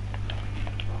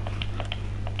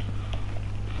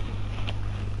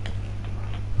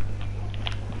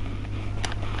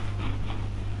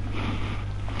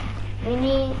 We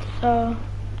need,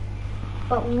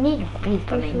 but we need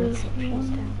refilling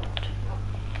sections.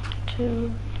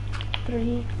 2,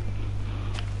 3.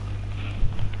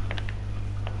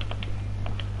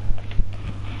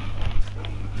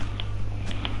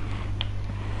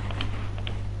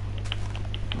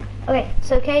 Okay,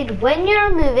 so Cade, when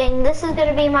you're moving, this is going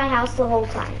to be my house the whole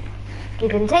time. You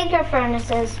can take your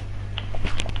furnaces.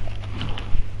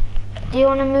 Do you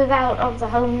want to move out of the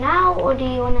home now, or do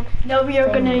you want to? No, we are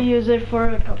going to use it for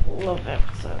a couple of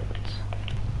episodes.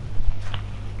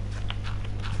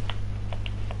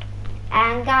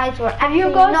 And guys, we're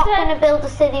actually not going to build a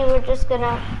city. We're just going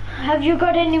to. Have you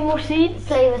got any more seeds?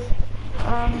 Play with. Do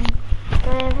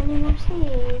I have any more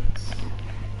seeds?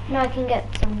 No, I can get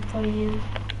some for you.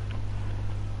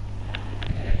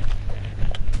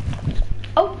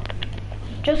 Oh,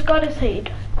 just got a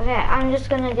seed. Okay, I'm just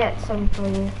gonna get some for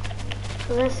you.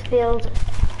 So this field.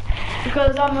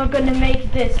 Because I'm gonna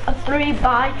make this a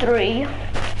 3x3.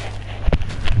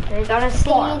 They got a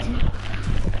seed.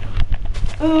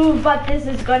 Ooh, but this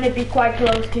is gonna be quite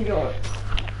close to yours.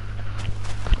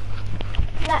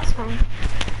 That's fine.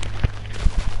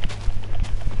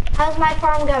 How's my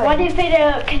farm going? What if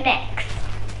it connects?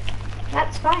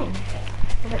 That's fine.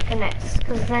 If it connects,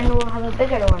 because then we'll have a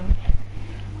bigger one.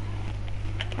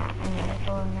 I'm gonna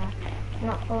go in there.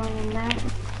 Not going in there.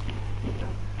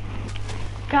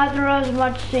 Gather as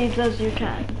much seeds as you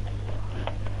can.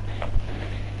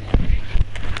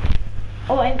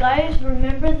 Oh, and guys,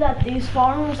 remember that these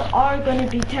farms are going to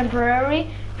be temporary.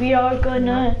 We are going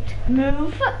to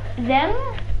move them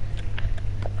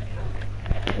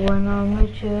when I'm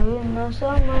with you in the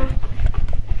summer.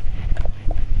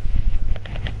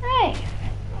 Hey,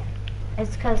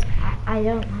 it's because I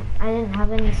didn't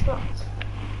have any slots.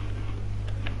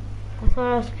 I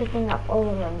thought I was picking up all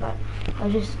of them, but I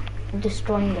was just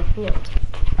destroying the field.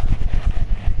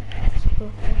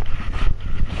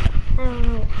 I don't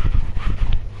know.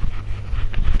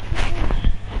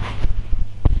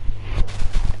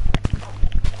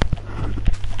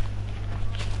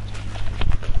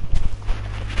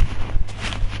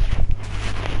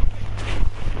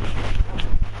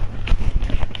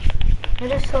 I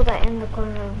just saw that in the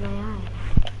corner of my eye.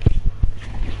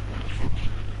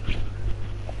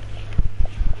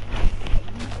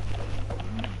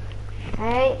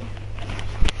 Alright.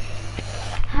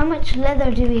 How much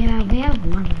leather do we have? We have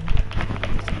one.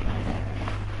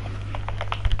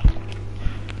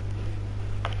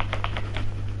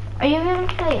 Are you even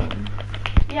playing?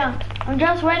 yeah, I'm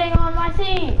just waiting on my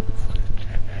seeds.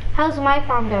 How's my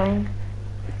farm going?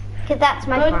 Okay, that's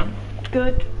my farm.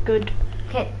 Good.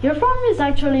 Okay. Your farm is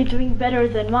actually doing better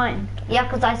than mine. Yeah,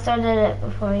 because I started it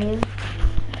before you.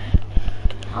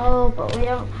 Oh, but we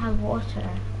don't have water.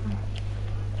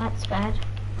 That's bad.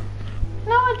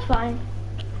 No, it's fine.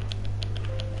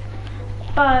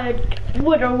 But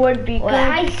water would be good.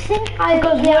 Well, I think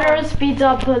because water speeds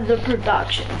up the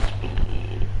production speed.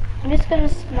 I'm just gonna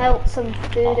smelt some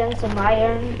food and some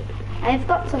iron. I've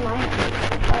got some iron.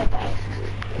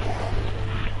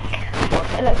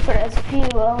 I look for it as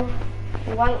fuel.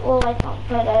 White wool I can't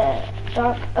put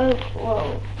dark oak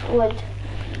wood.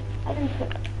 I can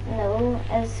put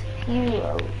as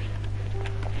fuel.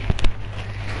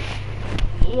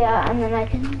 Yeah, and then I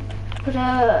can put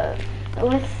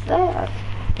with that.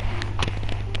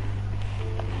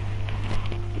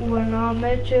 When I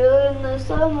met you in the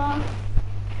summer.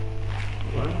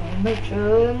 When I met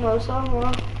you in the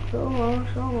summer. Summer.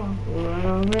 When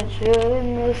I met you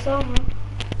in the summer.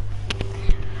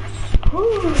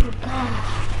 Ooh, God.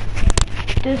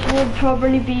 This would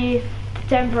probably be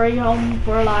temporary home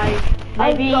for like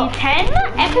maybe 10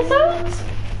 episodes?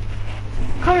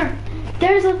 Connor,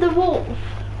 there's the wolf.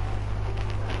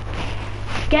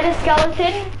 Get a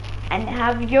skeleton and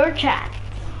have your chat.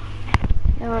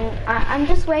 No, I'm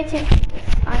just waiting.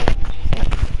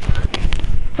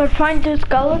 But find the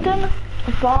skeleton,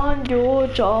 find your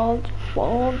child,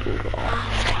 find your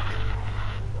child.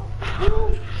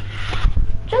 Oh,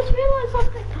 just realized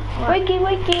something.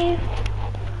 Wakey.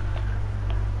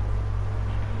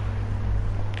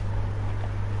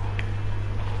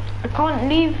 I can't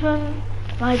leave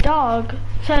my dog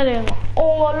sitting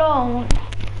all alone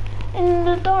in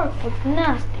the dark with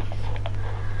nasties.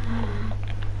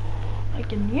 I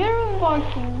can hear him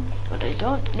barking, but I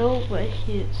don't know where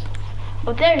he is.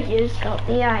 Oh, there he is. Got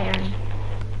the iron.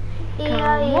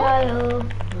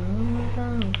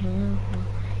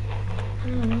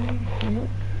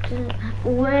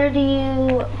 Where do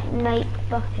you make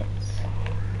buckets?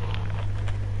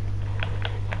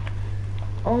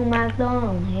 Oh,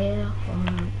 McDonald here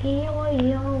for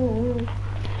E-O-E-O.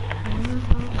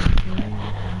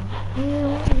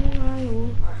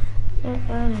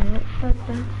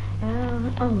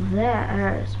 Oh,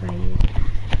 there's where you.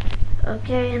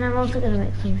 Okay, and I'm also gonna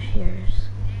make some shears.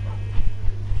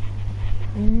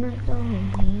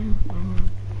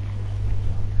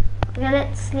 Okay,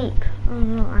 let's sleep. Oh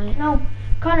no, No,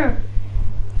 Connor,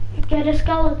 get a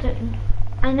skeleton.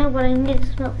 I know, but I need to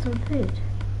smelt some food.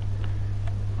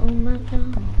 Oh my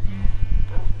god.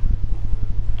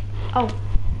 Oh,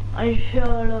 I should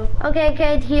have. Okay,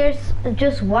 Kate, here's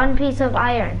just one piece of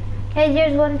iron. Kate,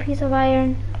 here's one piece of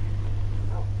iron.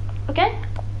 Okay?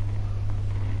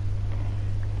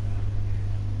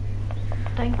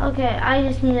 Thank you. Okay, I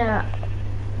just need a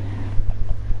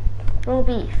raw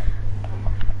beef.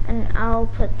 And I'll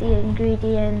put the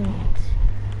ingredient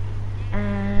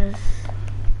as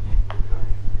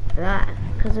that,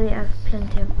 because we have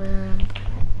plenty of room.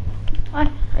 Are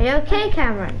you okay,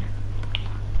 Cameron?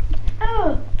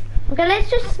 Oh, Okay, let's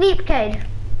just sleep, Kate.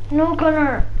 no,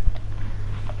 Connor.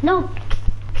 No.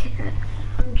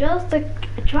 I'm just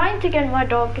trying to get my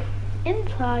dog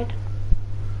inside.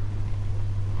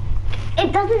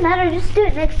 It doesn't matter, just do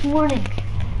it next morning.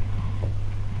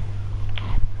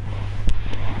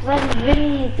 Because I really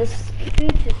need this food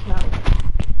to smell.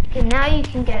 Okay, now you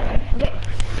can get it. Okay.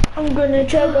 I'm gonna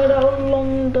check it out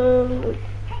along the.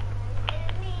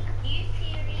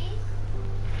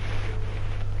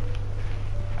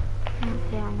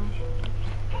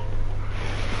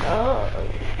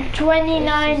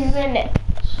 29 minutes.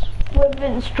 We've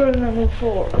been streaming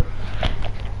for.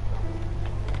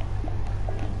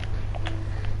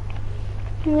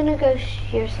 I'm gonna go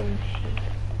shear some sheep.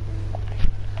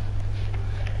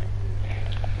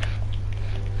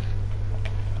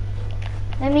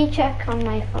 Let me check on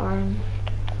my farm.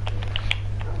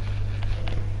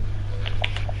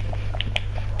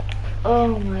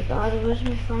 Oh my god, where's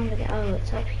my farm again? Oh,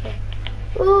 it's up here.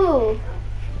 Ooh!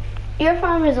 Your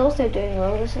farm is also doing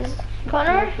well. This is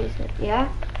Connor? Yeah?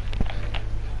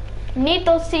 Need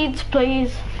those seeds,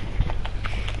 please.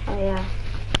 Oh yeah.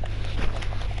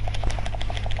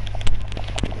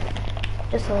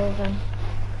 Just all of them.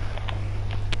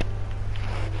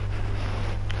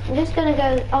 I'm just gonna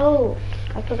go. Oh,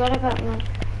 I forgot about my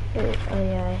food. Oh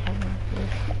yeah, I have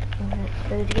my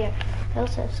food here. I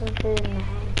also have some food in my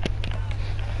hand.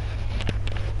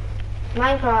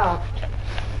 Minecraft.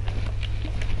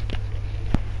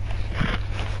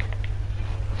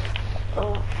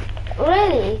 Oh,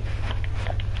 really?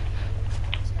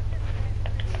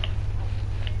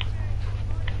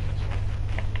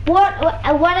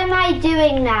 What am I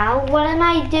doing now? What am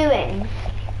I doing?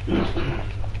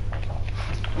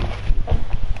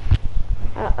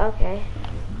 Okay.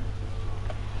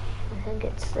 I think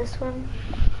it's this one.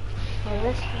 Or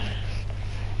this one.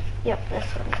 Yep, this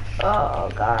one. Oh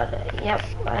god. Yep,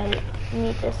 I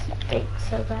need this steak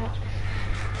so bad.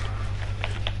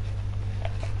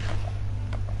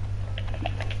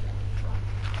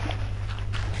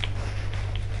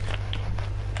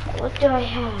 What do I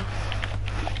have?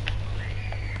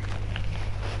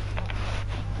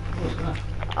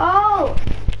 Oh!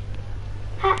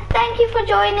 Thank you for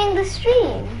joining the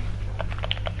stream.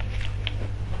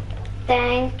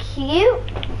 Thank you.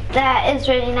 That is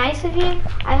really nice of you.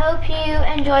 I hope you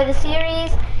enjoy the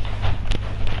series.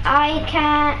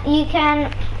 You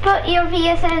can put your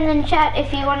PSN in chat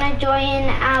if you want to join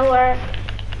our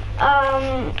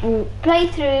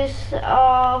playthroughs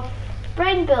of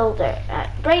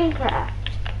BrainCraft.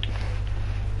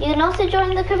 You can also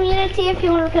join the community if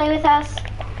you want to play with us.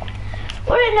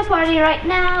 We're in a party right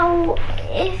now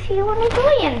if you want to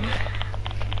join.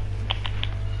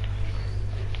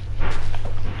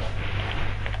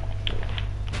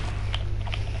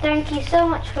 Thank you so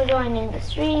much for joining the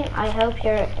stream. I hope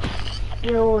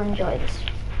you'll enjoy this.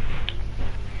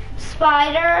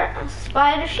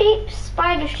 Spider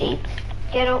sheep,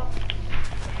 get up.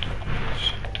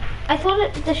 I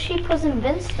thought the sheep was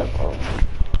invincible.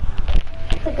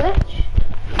 It's a glitch.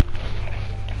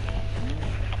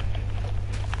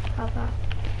 How about?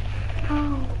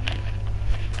 Oh.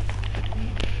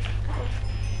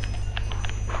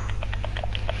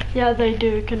 Yeah, they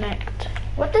do connect.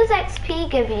 What does XP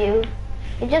give you?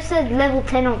 It just said level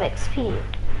 10 of XP.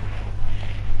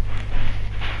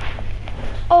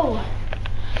 Oh,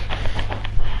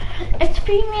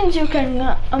 XP means you can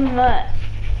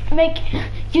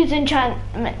use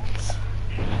enchantments.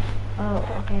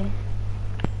 Oh, okay.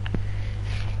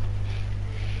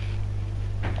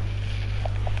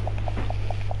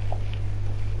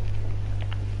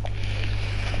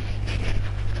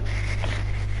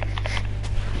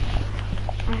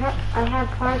 I have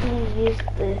hardly used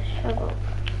the shovel.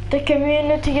 The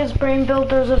community is Brain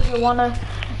Builders if you want to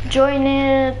join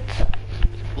it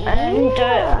and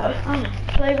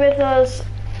play with us.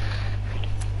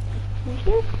 Thank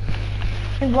you.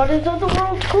 And what is the other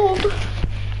world called?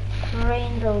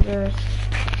 Brain Builders.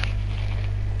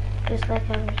 Just like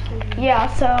I was saying.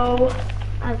 Yeah, so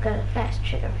I've got a fast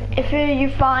trigger. if you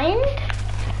find...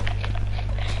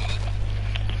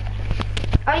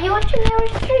 Are you watching our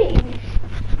stream?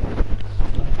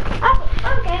 Oh,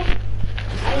 okay.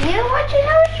 Are you watching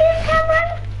our stream, Cameron?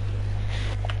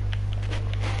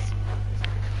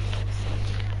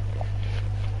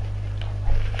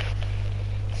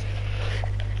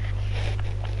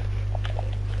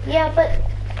 Yeah, but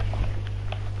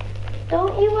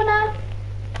don't you wanna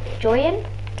join?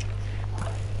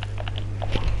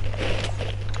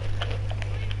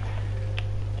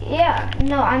 Yeah,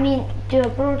 no, I mean do a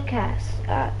broadcast.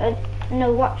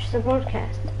 No, watch the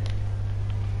broadcast.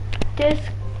 This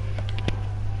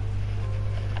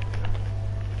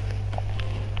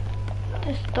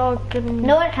dog can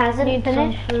No, it hasn't need some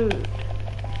finished. food.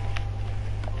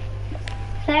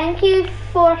 Thank you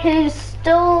for who's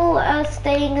still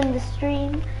staying in the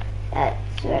stream.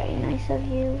 That's very nice of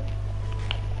you.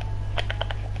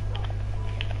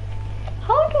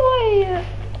 How do I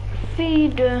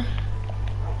feed?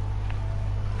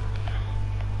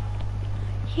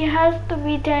 He has to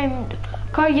be tamed.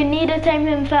 Carl, you need to tame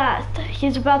him fast.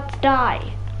 He's about to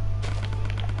die.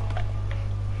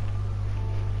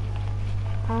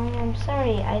 I'm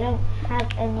sorry, I don't have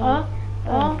any.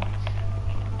 Oh.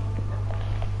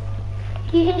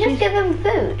 You can just give him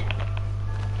food.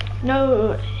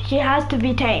 No, he has to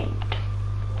be tamed.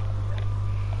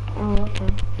 Oh, okay.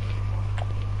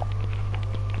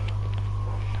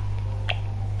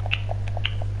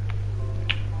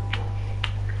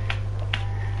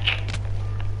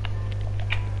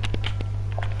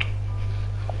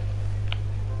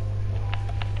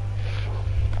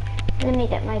 Let me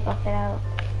get my bucket out.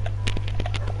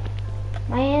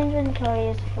 My inventory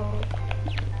is full.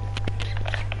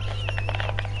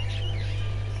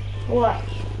 What?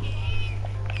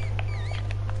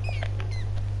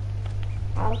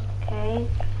 Okay.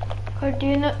 Or do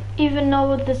you even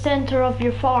know the center of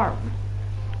your farm?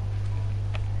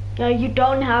 Yeah, you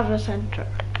don't have a center.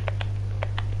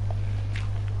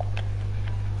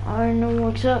 I know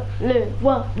exactly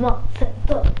what my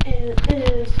center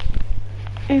is.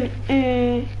 It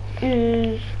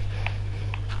is.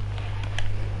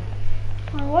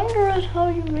 I wonder how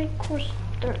you make coarse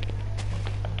dirt.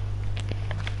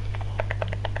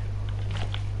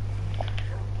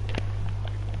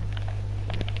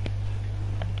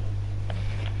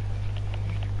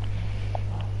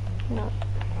 No.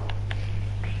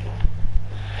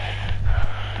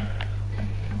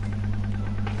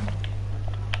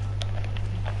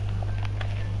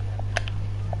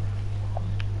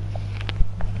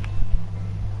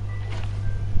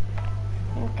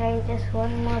 Okay, just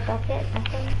one more bucket, I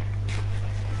think.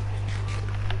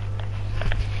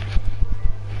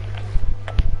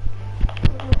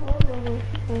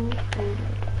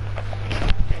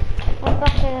 One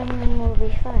bucket and then we'll be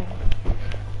fine.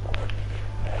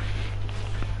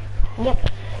 Yep.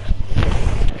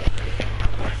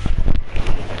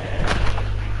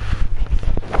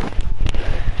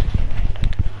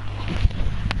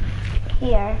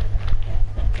 Here.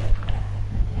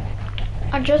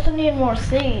 I just need more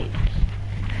seeds.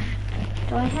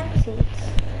 Do I have seeds?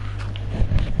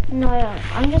 No, I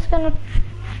don't. I'm just gonna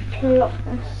plop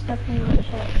this stuff in the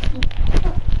chest.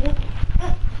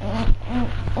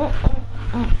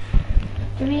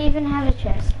 Do we even have a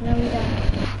chest? No, we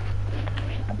don't.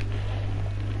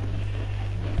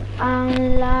 I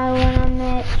wanna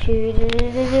met you.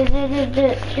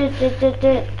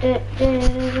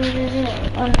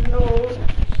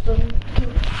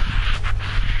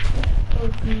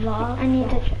 I need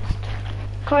a chest.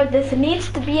 Cause this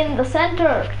needs to be in the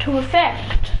center to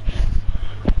affect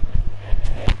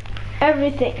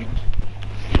everything.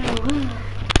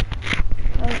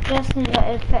 I just need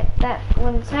to affect that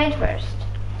one side first.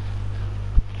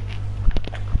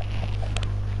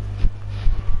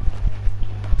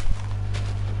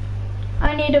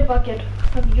 I need a bucket.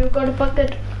 Have you got a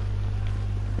bucket?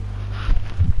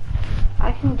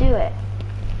 I can do it.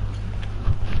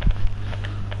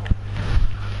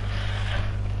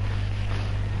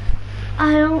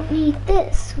 I don't need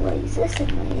this. What is this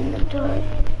in my inventory?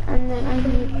 And then I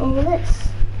need all this.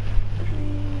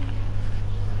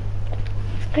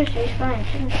 Christy's fine,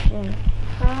 shouldn't she?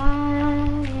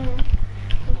 Fine.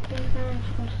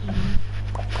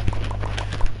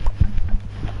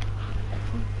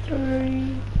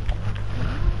 Three.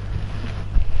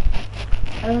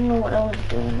 I don't know what I was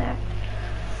doing there.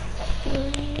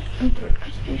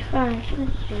 Christy's fine,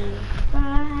 shouldn't she?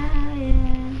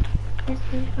 Fine.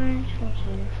 Christy's fine, shouldn't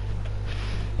she?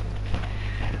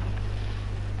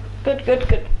 Good, good,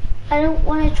 good. I don't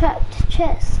want a trapped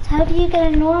chest. How do you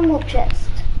get a normal chest?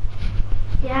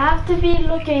 You have to be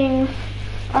looking.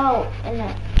 Oh, in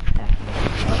it.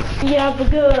 Yeah,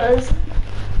 because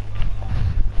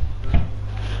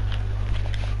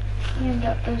You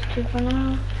got those two for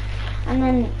now. And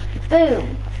then,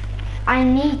 boom. I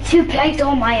need to place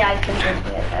all my items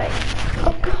into it.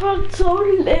 I've got so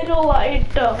little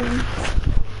items.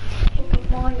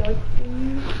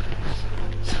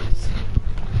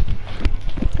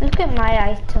 Look at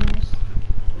my items.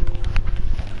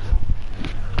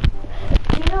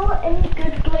 Do you know any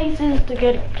good places to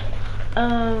get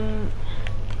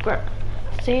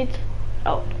seeds?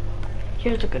 Oh,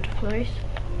 here's a good place.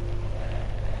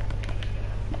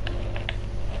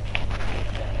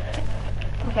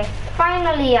 Okay,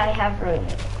 finally I have room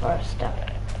for stuff.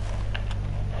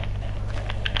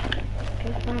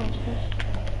 Okay, fine.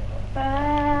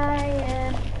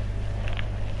 Bye.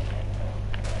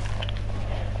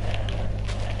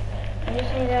 I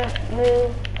just need to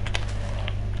move.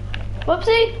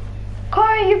 Whoopsie!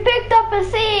 Corey, you picked up a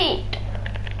seed!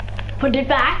 Put it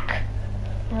back.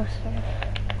 No, sir.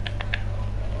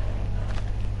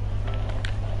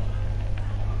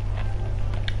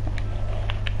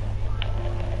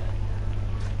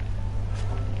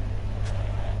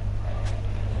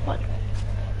 What?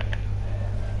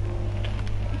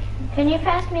 Can you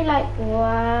pass me like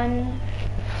 1,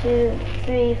 2,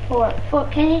 3, 4?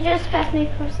 Can you just pass me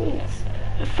 4 seeds?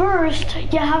 First,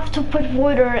 you have to put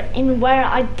water in where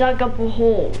I dug up a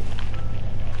hole.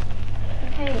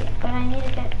 Okay, but I need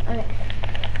to get. Okay.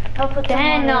 I'll put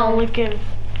Then them I'll on. give.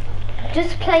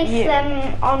 Just place you.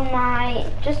 them on my.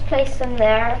 Just place them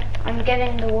there. I'm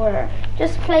getting the water.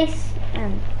 Just place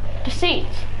them. The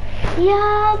seeds.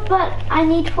 Yeah, but I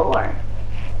need 4.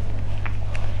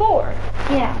 4.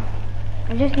 Yeah.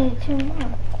 I just need 2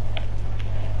 more.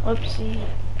 Whoopsie.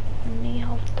 Need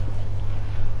help.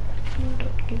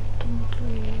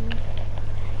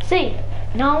 See,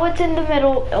 now it's in the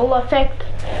middle. It'll affect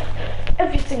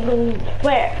every single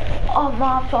where of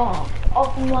my phone.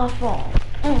 Of my phone.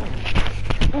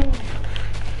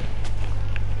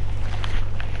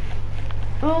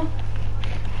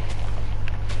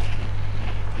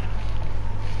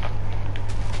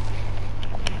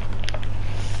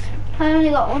 I only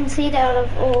got 1 seed out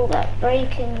of all that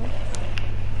breaking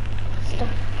stuff.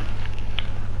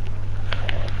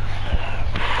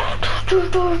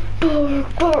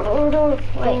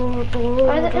 Wait,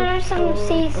 are there some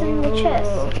seeds in the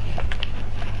chest?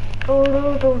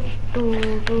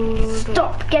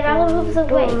 Stop! Get out of the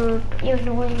way! You're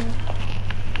annoying.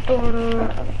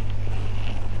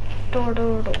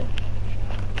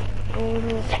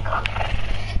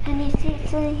 Any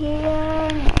seeds in here?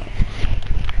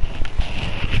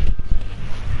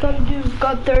 You've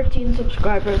got 13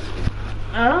 subscribers.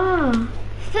 Ah!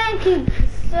 Thank you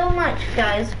so much,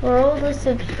 guys, for all the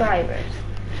subscribers.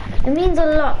 It means a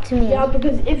lot to me. Yeah,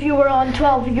 because if you were on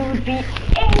 12, you would be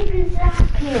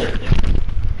Exactly.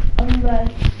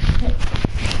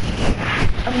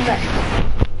 unless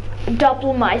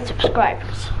double my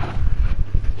subscribers.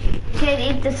 Okay,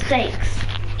 eat the steaks.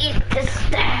 Eat the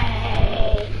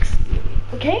steaks.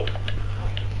 Okay?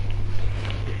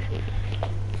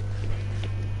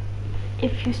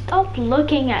 If you stop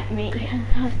looking at me.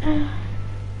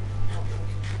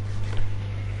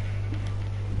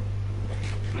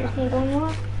 Just need 1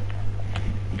 more.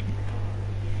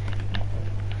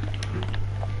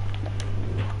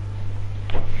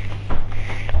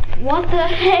 What the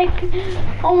heck?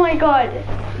 Oh my god.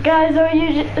 Guys, are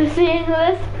you seeing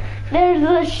this? There's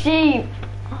a sheep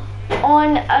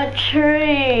on a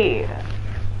tree.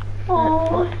 Oh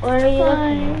What are you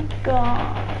my looking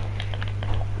god.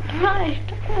 Right.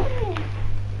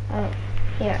 Oh,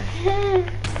 here.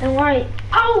 Don't worry.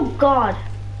 Oh God.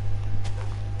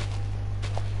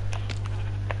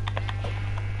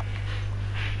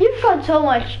 You've got so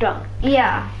much junk.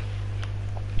 Yeah.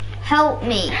 Help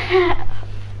me.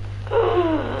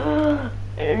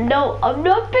 No, I'm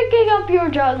not picking up your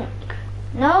junk.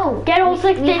 No. Get all we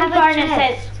 16 have a furnaces.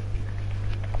 chest.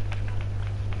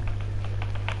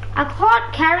 I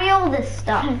can't carry all this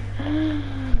stuff.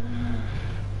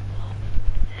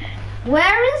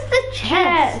 Where is the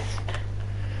chest?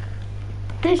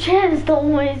 The chest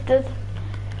always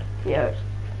disappears.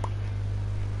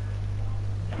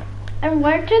 And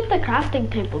where did the crafting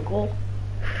table go?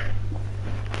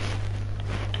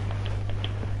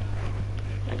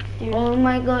 Oh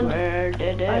my god. Where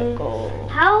did it go?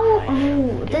 How?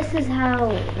 Oh, this is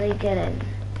how they get in.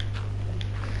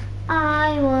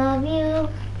 I love you,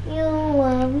 you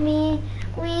love me.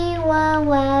 We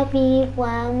love me,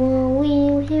 we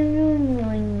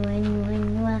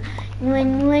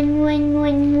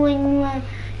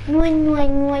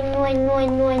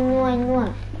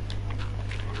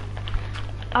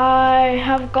I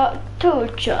have got 2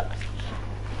 chests,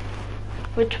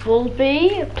 which will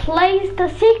be placed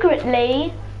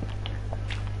secretly.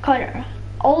 Connor,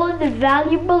 all of the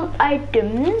valuable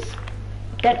items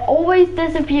that always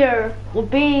disappear will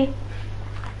be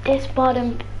this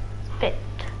bottom bit.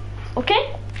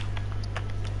 Okay?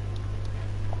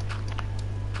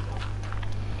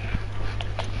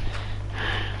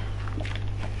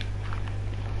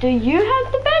 Do you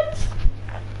have the beds?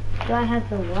 Do I have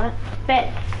the what?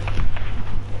 Beds.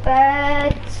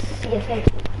 But yes, I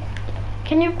do.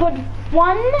 Can you put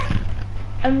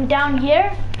one down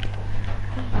here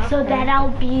so that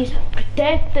I'll be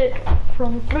protected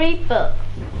from creepers?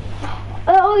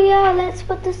 Oh yeah, let's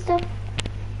put the stuff.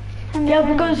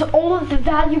 Yeah, because all of the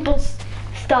valuable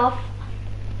stuff,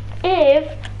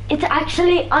 if it's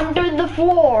actually under the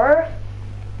floor,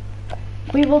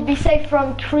 we will be safe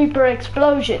from creeper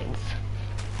explosions.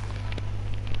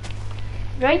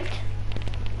 Right?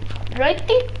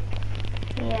 Righty?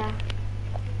 Yeah.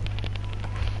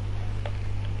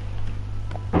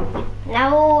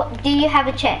 Now, do you have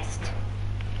a chest?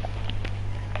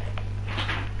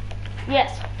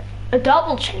 Yes. A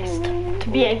double chest, to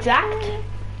be exact.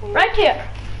 Right here.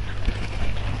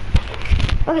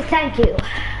 Okay, thank you.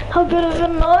 How good of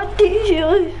an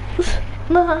idea.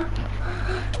 Nah.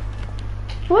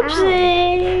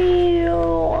 Whoopsie.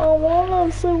 Oh, I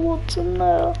wanna see what's in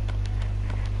there.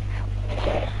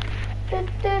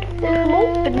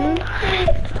 Open.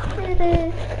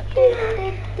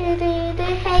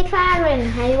 Hey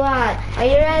Karen, hey what? Are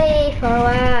you ready for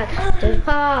what? To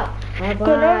hop,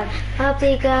 hop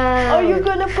to go. Are you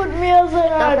gonna put me as an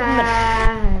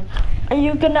admin? Are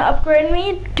you gonna upgrade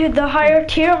me to the higher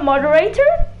tier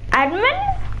moderator? Admin?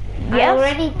 I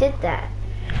already did that.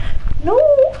 No,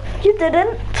 you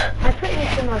didn't. I put you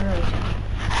to moderator.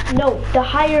 No, the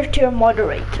higher tier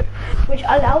moderator, which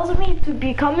allows me to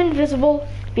become invisible,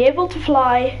 be able to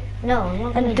fly, No, I'm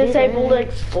not gonna and do disable the that.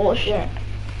 explosion. Yeah.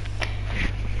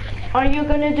 Are you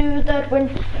gonna do that when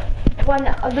one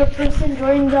other person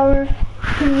joins our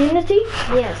community?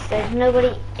 Yes, there's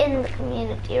nobody in the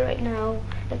community right now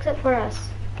except for us.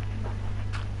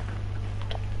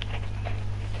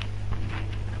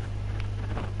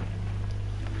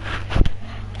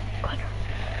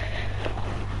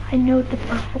 I know the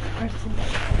perfect person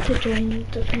to join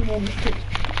the community.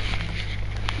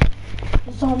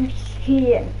 Zombie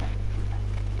here.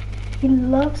 He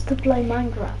loves to play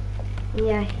Minecraft.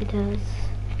 Yeah, he does.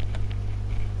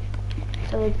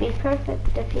 So it'd be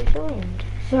perfect if you joined.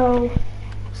 So,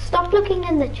 Stop looking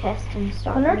in the chest and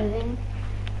start Connor? moving.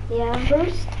 Yeah.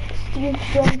 first, Steve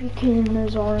Zombie King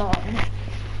is on.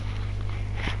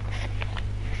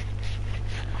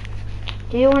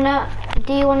 Do you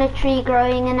want a tree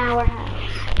growing in our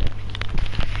house?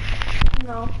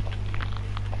 No.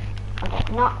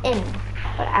 Okay, not in,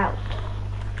 but out.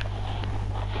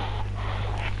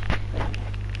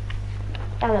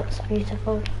 That looks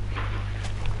beautiful.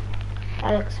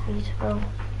 That looks beautiful.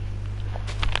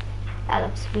 That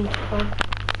looks beautiful.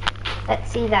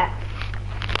 Let's see that.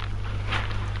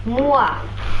 Mwah!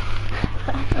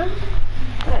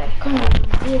 Okay. Come on,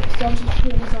 Steve Zombie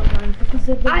King is online because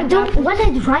if I don't want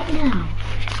it right now.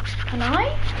 Can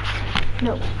I?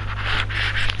 No.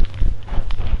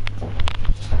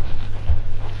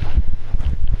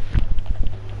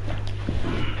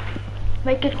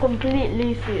 Make it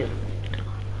completely sealed.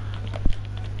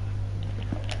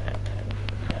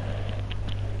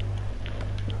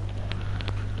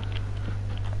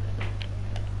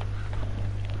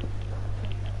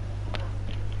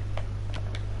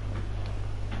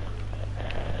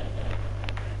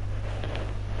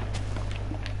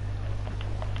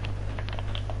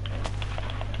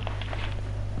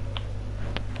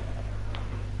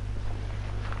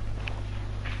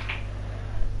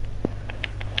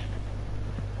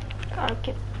 I'll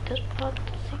keep this part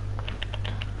secret.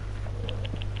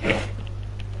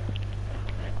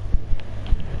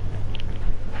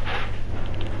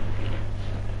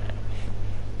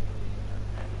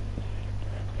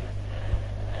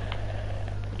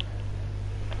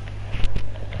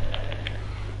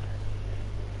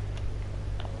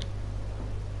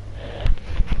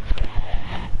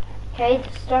 Okay,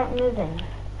 start moving.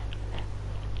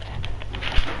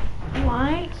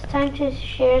 Why? It's time to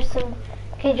share some.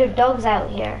 Okay, your dog's out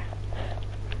here.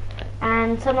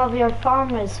 And some of your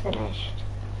farm is finished.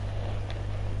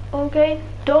 Okay,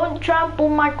 don't trample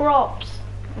my crops.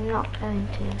 I'm not going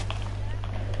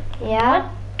to.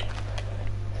 Yeah?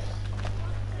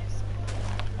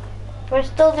 What? We're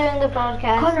still doing the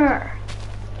broadcast. Connor.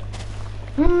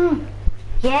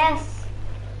 Yes.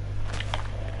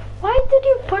 Why did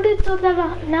you put it so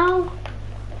that now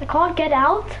I can't get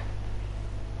out?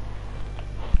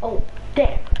 Oh,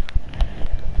 there.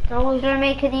 That was gonna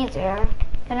make it easier.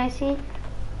 Can I see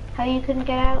how you can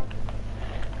get out?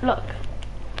 Look,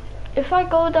 if I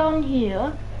go down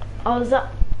here, I was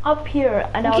up here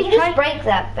and I You was can trying. just break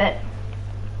that bit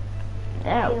if you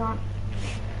There. want.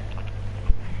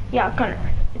 Yeah, Connor,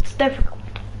 it's difficult.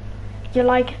 You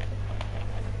like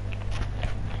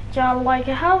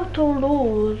how to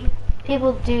lose.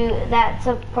 People do, that's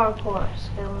a parkour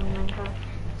skill in Minecraft.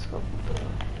 It's called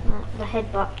the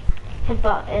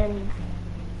headbutt in,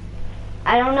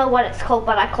 I don't know what it's called,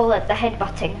 but I call it the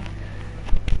headbutting.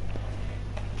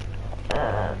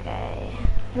 Okay,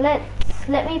 let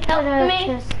me put Help me.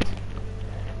 just,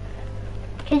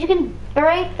 you can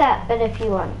break that bit if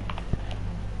you want.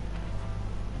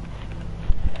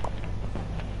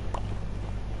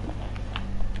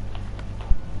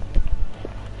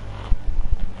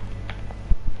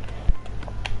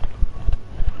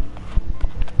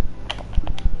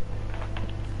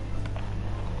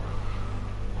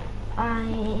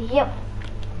 Yep.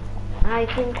 I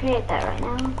can create that right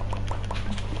now.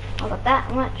 I got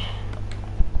that much.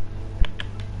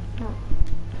 No.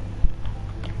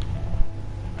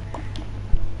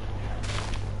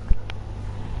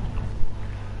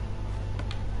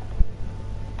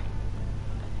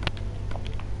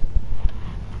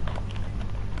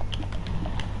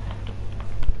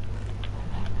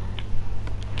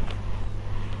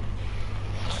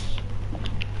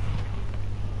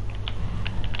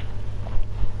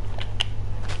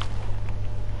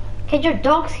 Okay, your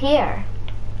dog's here.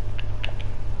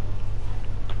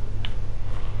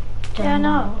 Yeah,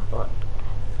 no.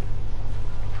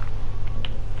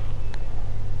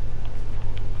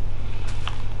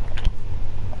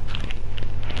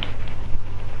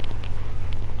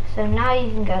 So now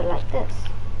you can go like this.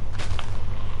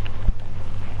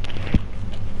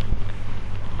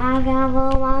 I got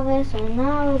all my best and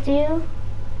now with you.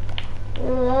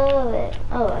 Love it.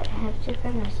 Oh, I have two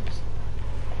furnaces.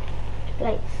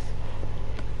 Place.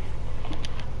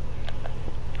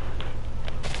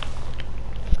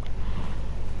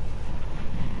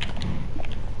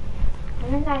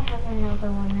 I think I have another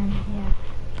one in here.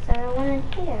 Is there one in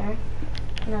here?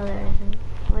 No, there isn't.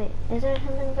 Wait, is there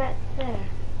something back there?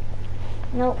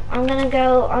 Nope, I'm gonna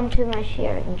go onto my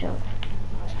shearing job.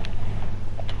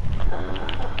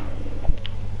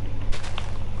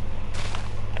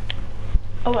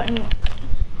 Oh, and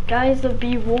guys,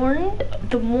 be warned,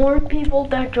 the more people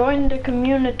that join the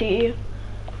community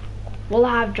will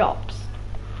have jobs.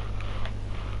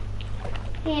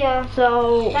 Yeah.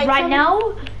 So Like right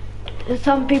now,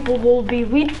 some people will be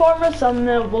wheat farmers, some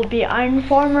will be iron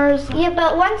farmers. Yeah,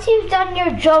 but once you've done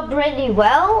your job really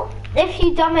well, if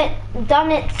you've done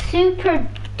it super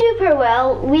duper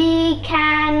well, we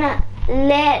can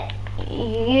let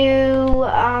you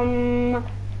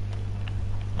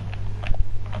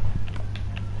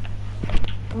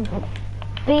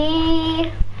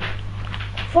be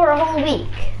for a whole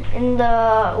week in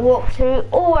the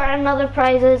walkthrough, or another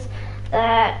prizes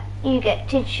that you get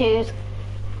to choose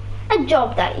a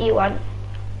job that you want.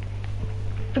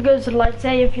 Because let's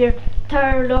say if you're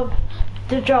tired of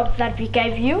the job that we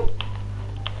gave you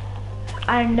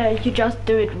and you just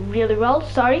do it really well,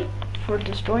 sorry for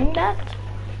destroying that.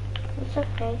 It's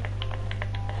okay.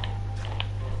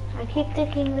 I keep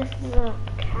thinking this is a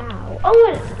cow.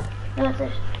 Oh, it is. No, it's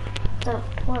a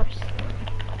horse.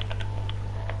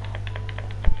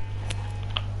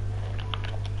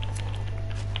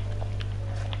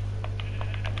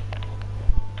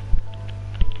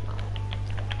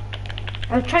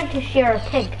 I was trying to shear a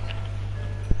pig.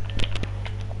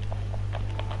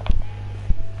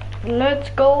 Let's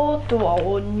go to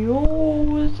our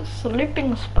new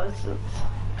sleeping spaces.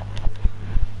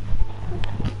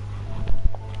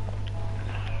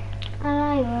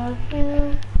 I love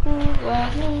you. You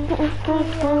love me.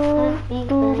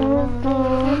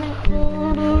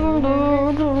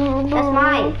 That's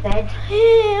my bed.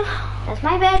 Yeah. That's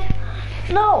my bed.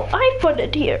 No, I put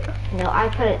it here. No, I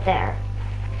put it there.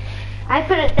 I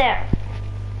put it there.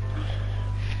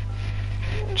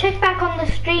 Check back on the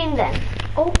stream then.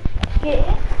 Oh,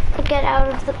 yeah. To get out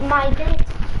of my bed.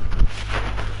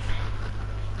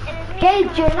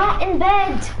 Gage, you're not in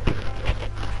bed.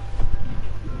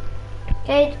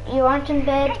 Gage, you aren't in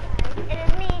bed. It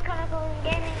is me, Chronicle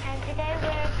Gaming, and today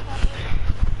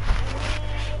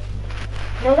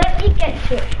we're No, let me get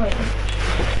to it for you.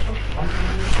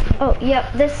 Oh,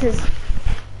 yep, this is.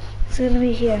 It's gonna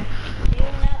be here. Do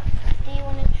you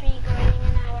want a tree growing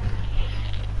an hour?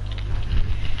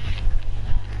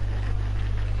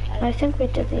 I think we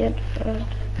did the intro.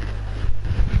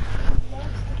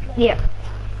 Yeah.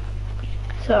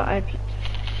 So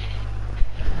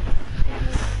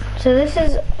this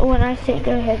is when I think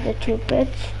I had the 2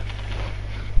 bits.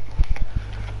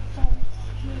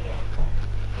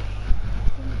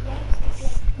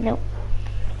 No.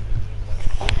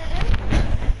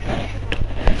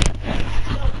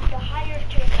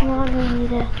 Come on, we need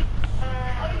to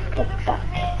get back.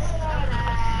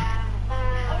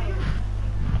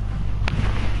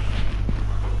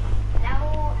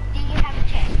 Now, do you have a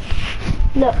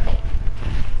chest? Look.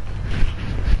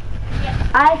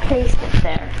 I placed it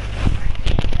there.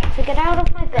 So get out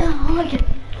of my bed.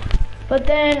 But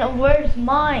then, where's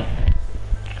mine?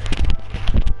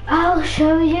 I'll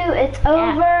show you. It's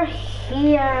over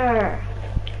here.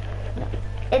 No,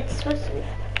 it's supposed to be.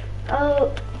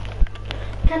 Oh,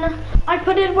 Can I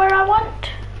put it where I want?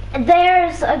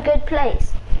 there's a good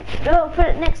place. Go put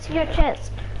it next to your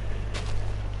chest.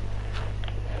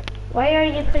 Why are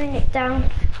you putting it down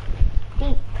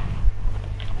deep?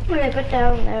 I'm gonna put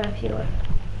down there if you want.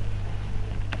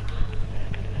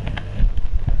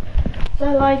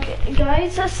 So, like,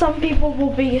 guys, some people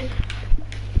will be.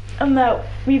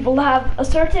 We will have a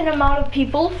certain amount of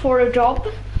people for a job.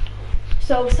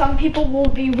 So some people will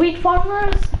be wheat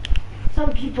farmers,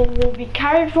 some people will be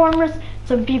carrot farmers,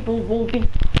 some people will be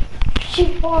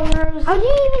sheep farmers. How do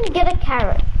you even get a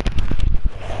carrot?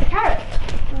 A carrot.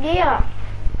 Yeah.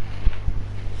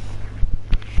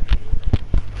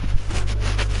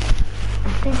 I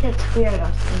think it's weird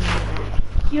us doing that.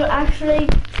 You actually,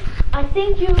 I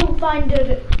think you will find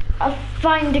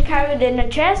a carrot in a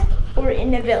chest or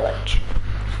in a village.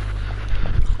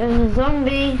 There's a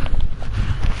zombie.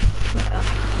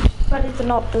 But it's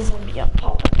not the zombie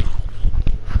apocalypse.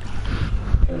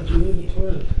 Can't you use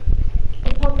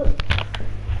the toilet?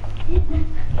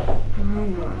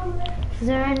 Is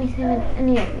there anything in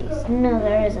any of these? No,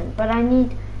 there isn't. But I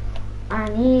need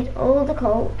all the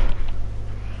coal.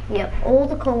 Yep, all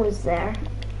the coal is there.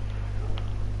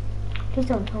 Please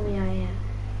don't tell me I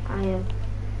have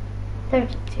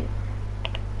 32.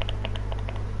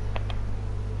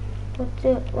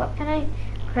 What can I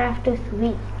craft with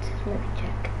wheat? Let me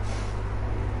check.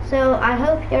 So I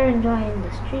hope you're enjoying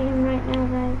the stream right now,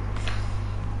 guys.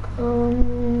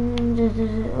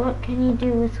 What can you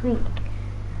do with wheat?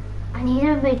 I need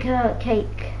to make a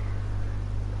cake.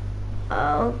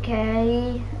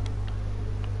 Okay.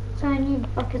 So I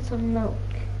need buckets of milk.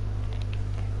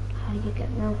 How do you get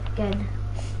milk again?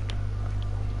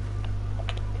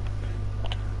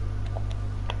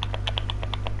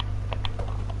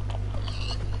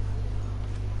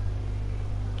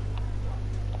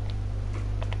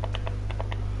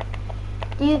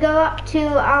 Do you go up to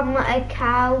a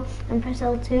cow and press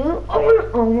L2?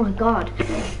 Oh my god.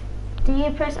 Do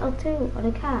you press L2 on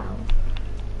a cow?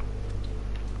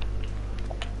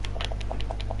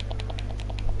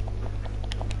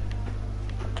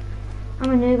 I'm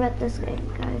a noob at this game,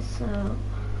 guys, so...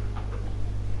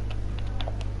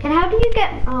 How do you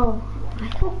get... Oh, I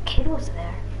thought Kid was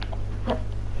there. What?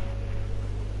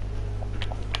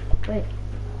 Wait.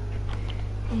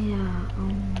 Yeah, oh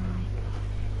my god.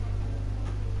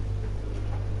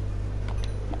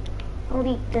 I'll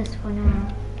eat this for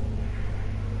now.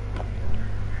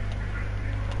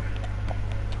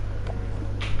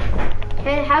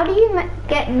 Okay, how do you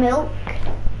get milk?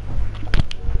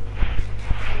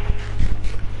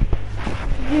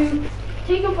 You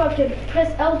take a bucket,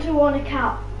 press L2 on a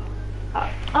cow.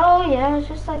 Oh yeah, it's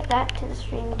just like that to the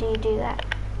stream. Do you do that?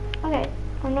 Okay,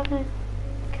 I'm not gonna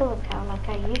kill a cow like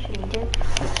I usually do.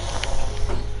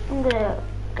 I'm gonna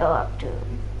go up to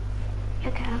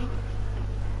a cow.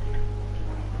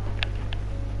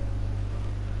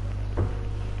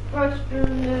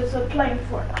 There's a plane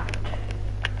for that.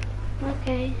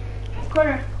 Okay.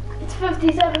 Corner, it's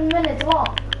 57 minutes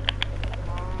long.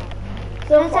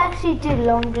 So Let's actually do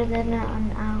longer than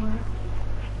an hour.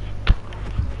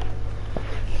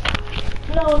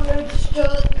 no, let's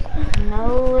just.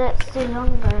 No, let's do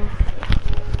longer.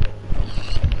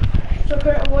 So,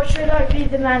 what should I be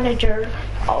the manager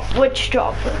of? Which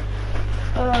job?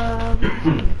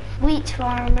 Wheat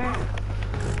farmer.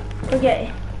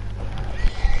 Okay.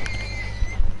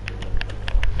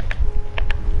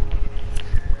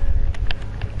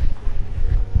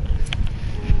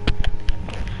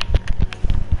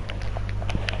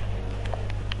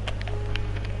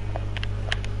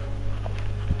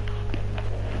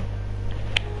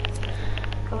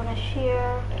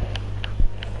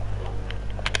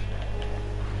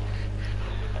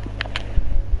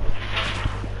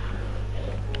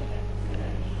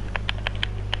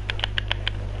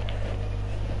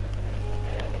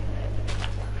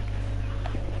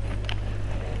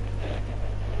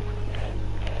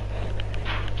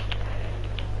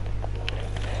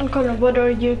 Connor, what are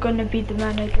you gonna be the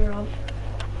manager of?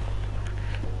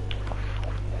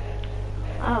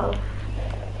 Oh.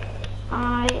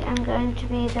 I am going to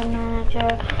be the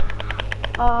manager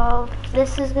of,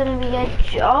 this is going to be a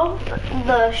job,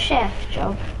 the chef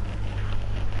job.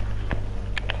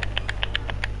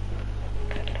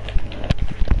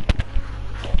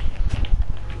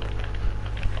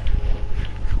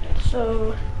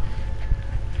 So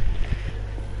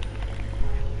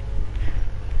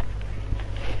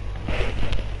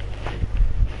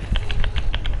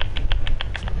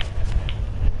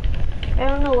I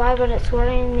don't know why, but it's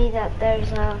worrying me that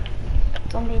there's a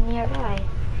zombie nearby.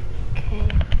 Okay.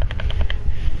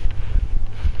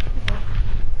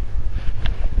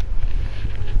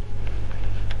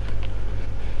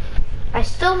 I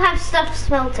still have stuff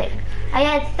smelting. I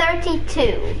had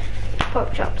 32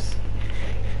 pork chops.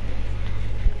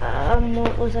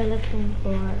 What was I looking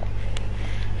for?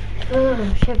 Ugh,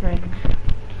 I'm shivering.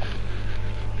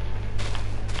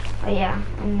 Oh yeah,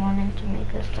 I'm wanting to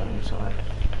make a stone sword.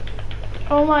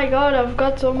 oh my god, I've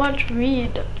got so much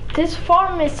weed. This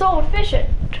farm is so efficient.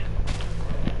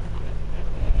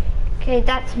 Okay,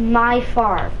 that's my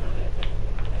farm.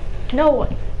 No,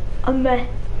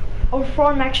 our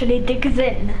farm actually digs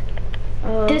in.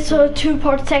 This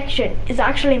two-part section is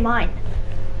actually mine.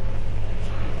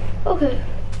 Okay.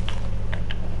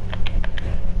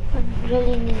 I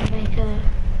really need to make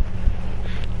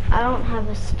I don't have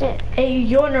a stick. A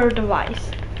yawner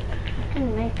device. I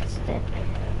can make a stick.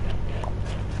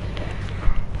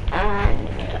 And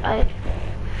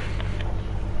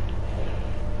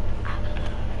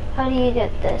how do you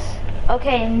get this?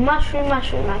 Okay, mushroom.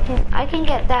 I can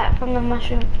get that from the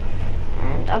mushroom.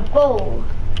 And a bowl.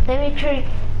 Let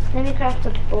me craft a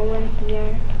bowl in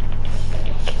here.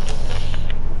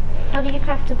 How do you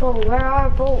craft a bowl? Where are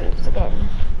bowls again?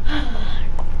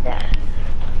 There.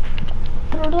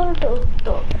 I'm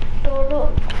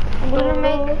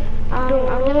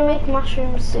gonna make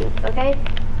mushroom soup, okay?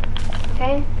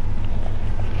 Okay?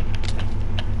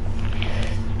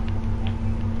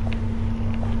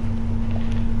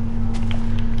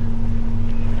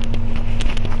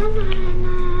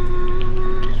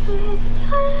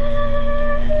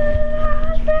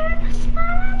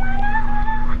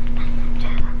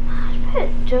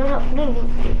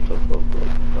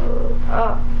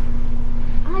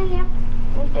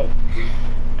 Okay.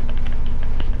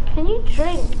 Can you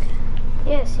drink?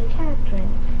 Yes, you can drink.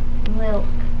 Milk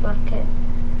bucket.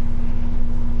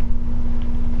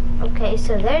 Okay,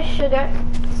 so there's sugar.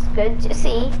 It's good to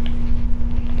see.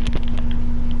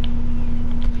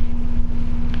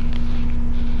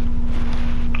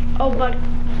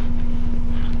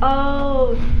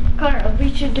 Oh, Connor,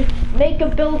 we should make a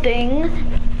building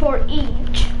for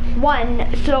each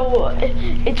one, so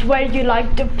it's where you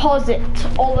like deposit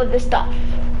all of the stuff.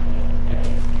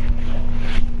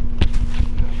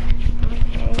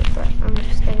 Okay, but I'm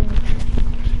just getting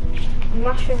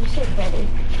mushroom soup ready.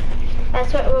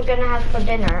 That's what we're gonna have for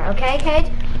dinner, okay,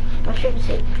 Kate? Mushroom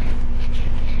soup.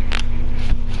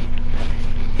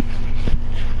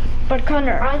 But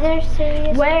Connor, Are there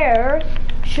serious? where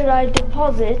should I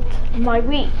deposit my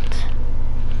wheat?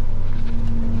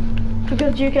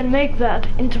 Because you can make that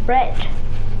into bread.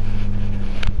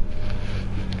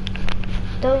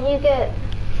 Don't you get?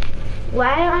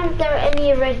 Why aren't there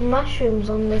any red mushrooms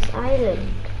on this island?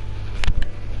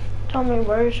 Tell me,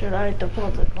 where should I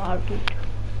deposit my wheat?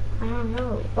 I don't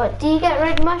know. But do you get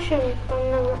red mushrooms from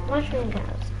the mushroom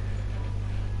cows?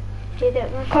 Do you get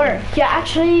mushrooms? Connor, yeah,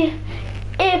 actually,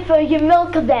 if you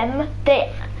milk them,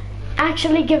 they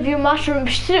actually give you mushroom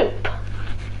soup.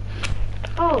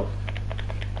 Oh.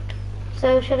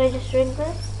 So should I just drink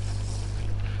this?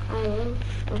 I will.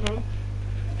 Okay.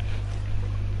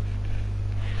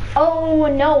 Oh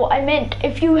no, I meant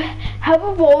if you have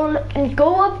a bowl and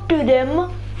go up to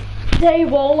them, they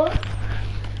will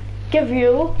give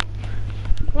you.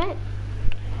 What?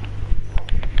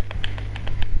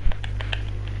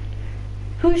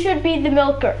 Who should be the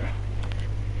milker?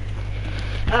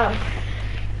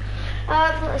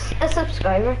 A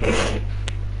subscriber.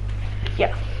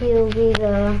 Yeah. He'll be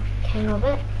the king of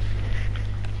it.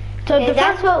 So Okay,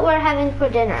 that's what we're having for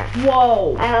dinner.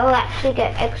 Whoa. I'll actually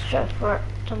get extra for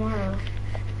tomorrow.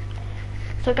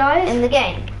 So guys, In the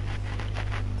game.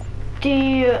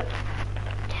 the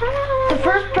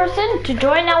first person to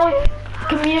join our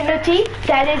community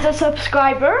that is a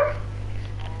subscriber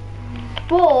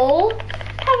will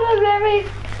have a very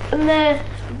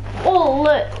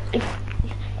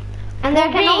And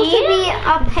there can also be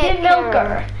a the picture.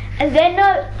 milker. And then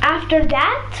after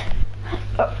that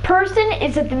person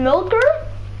is the milker.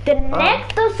 The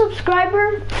next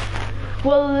subscriber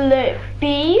will it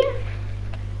be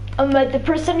the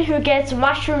person who gets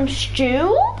mushroom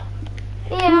stew?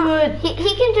 Yeah,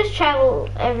 he can just travel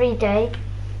every day,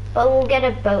 but we'll get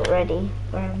a boat ready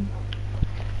for him.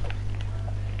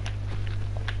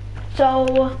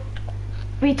 So,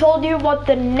 we told you what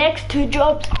the next 2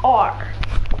 jobs are.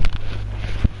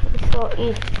 You thought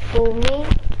you'd fool me?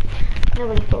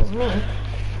 Nobody fools me.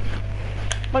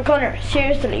 But Connor,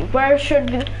 seriously, where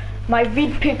should my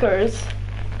wheat pickers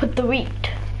put the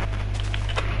wheat?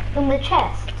 In the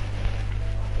chest.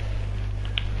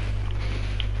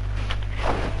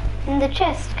 In the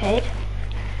chest, Kate.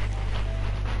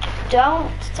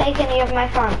 Don't take any of my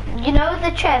farm. You know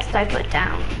the chest I put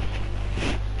down?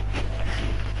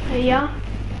 Yeah?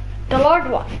 The large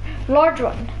one. Large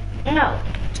one. No.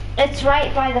 It's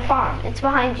right by the farm. It's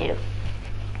behind you.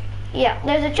 Yeah,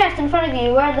 there's a chest in front of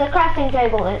you where the crafting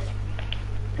table is.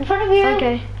 In front of you.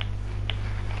 Okay.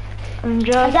 And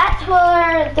that's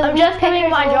where the I'm wheat just doing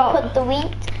pickers my will job. put the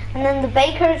wheat, and then the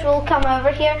bakers will come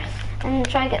over here and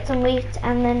try and get some wheat,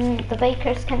 and then the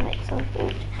bakers can make some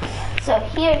food. So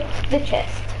here's the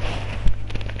chest.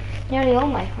 Nearly all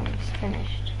my farm's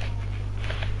finished.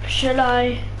 Should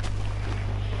I?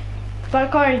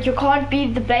 But Connor, you can't be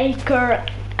the baker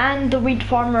and the wheat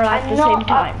farmer at the same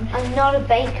time. I'm not a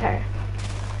baker.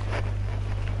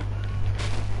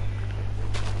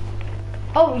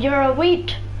 Oh, you're a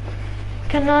wheat.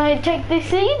 Can I take the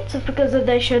seeds? Because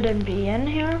they shouldn't be in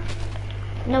here.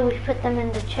 No, we put them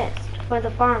in the chest for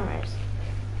the farmers.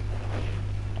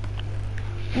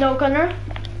 No, Connor.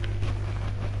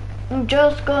 I'm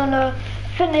just gonna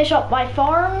finish up my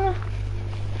farm.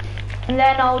 And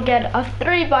then I'll get a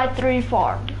 3x3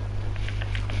 farm.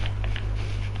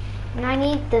 And I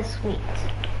need this wheat.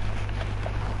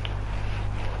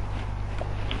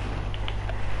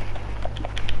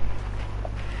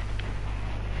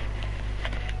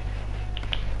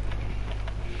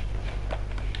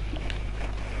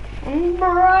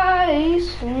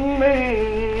 Embrace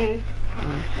me.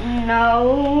 Now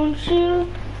won't you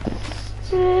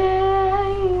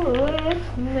stay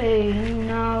with me?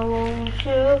 Now won't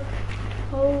you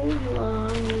hold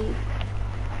on?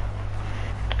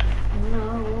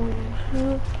 Now won't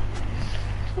you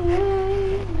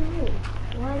stay?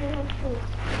 Why did I do this?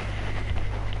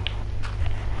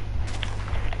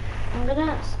 I'm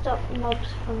gonna stop mobs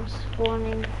from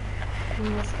spawning in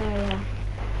this area.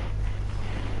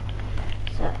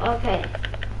 So, okay,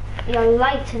 you're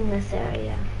light in this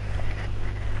area.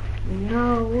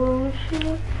 No, won't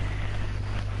you?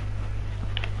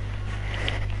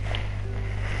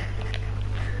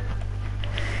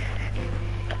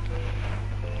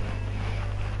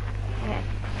 Okay.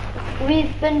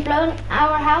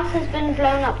 Our house has been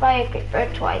blown up by a creeper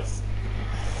twice.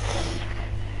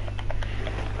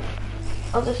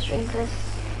 I'll just drink this.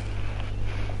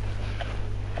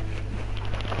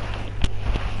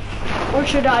 Or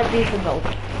should I be the milk?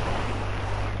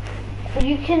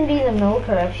 You can be the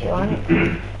milker if you want.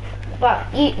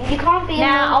 But you can't be a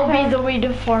Nah, I'll milker. be the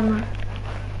wheat farmer.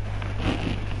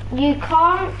 You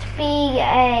can't be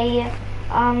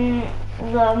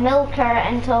the milker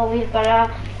until we've got a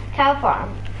cow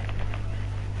farm.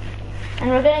 And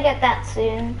we're gonna get that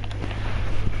soon.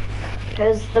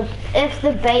 Because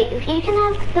you can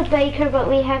have the baker, but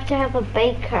we have to have a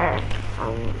baker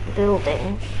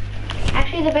building.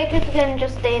 Actually, the bakers can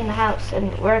just stay in the house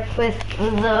and work with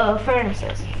the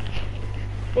furnaces.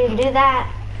 We can do that.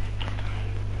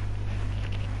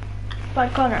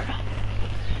 But Connor,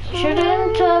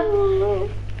 shouldn't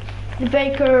the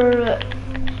baker...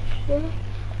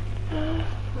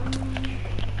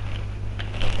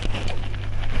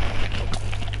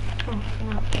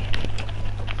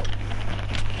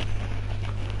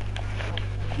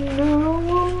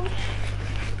 No.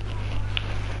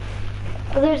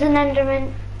 Oh, there's an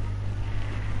Enderman.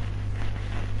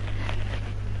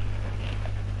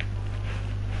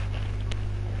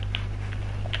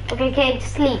 Okay, Kate,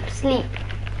 sleep.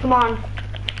 Come on.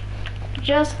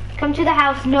 Just come to the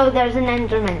house. No, there's an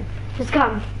Enderman. Just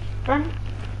come. Run.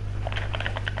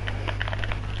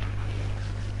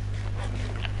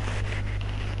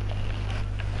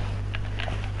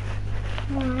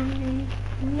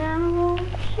 Now,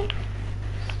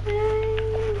 stay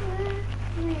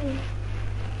with me.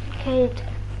 Kate.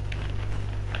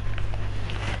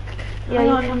 Yeah,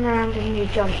 you come around and you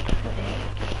jump. Okay.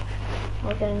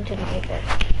 We're going to make it.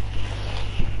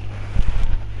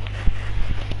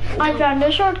 I found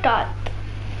a shortcut.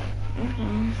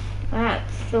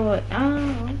 That's so.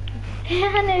 And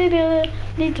it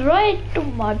leads right to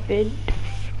my bed.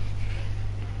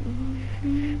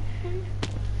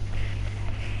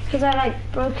 Because I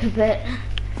broke a bit.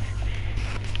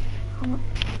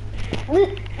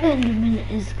 The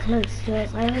Enderman is close to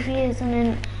us. I hope he isn't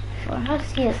in our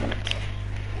house. He isn't.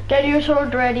 Get your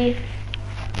sword ready.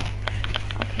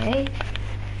 Okay.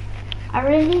 I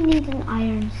really need an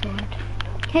iron sword.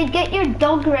 Okay, get your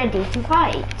dog ready to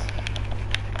fight.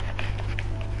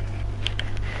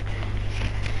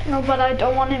 No, but I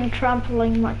don't want him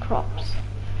trampling my crops.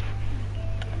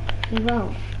 He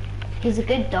won't. He's a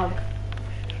good dog.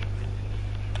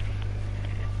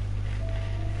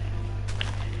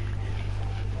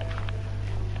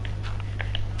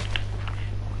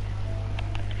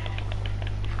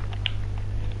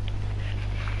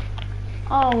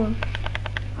 Oh,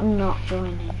 I'm not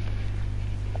joining.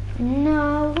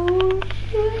 No.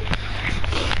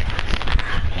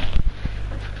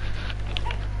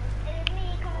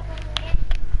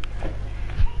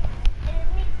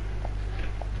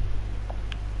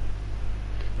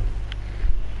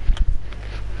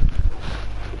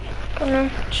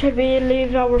 should we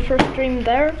leave our first stream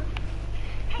there?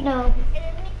 No.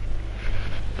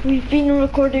 We've been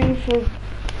recording for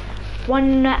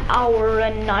 1 hour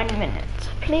and 9 minutes.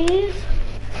 Please?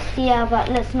 Yeah, but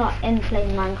let's not end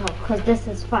playing Minecraft because this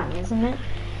is fun, isn't it?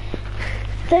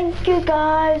 Thank you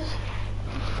guys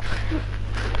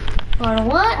For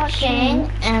watching,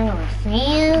 and we'll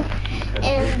see you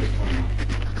in.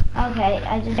 Okay,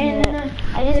 I just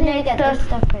need to get this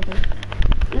stuff ready.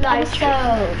 live stream.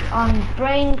 Episode on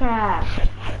BrainCraft.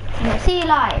 We'll see you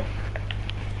live.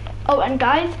 Oh, and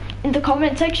guys, in the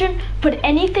comment section, put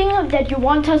anything that you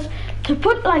want us to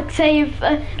put. Like, say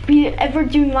if we ever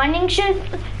do mining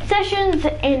sessions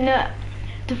in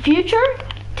the future,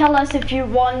 tell us if you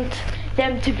want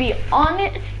them to be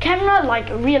on camera, like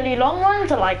really long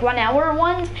ones, or like 1 hour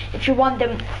ones. If you want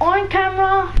them on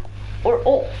camera or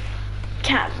off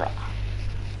camera.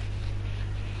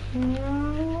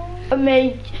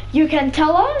 You can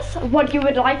tell us what you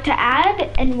would like to add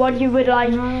and what you would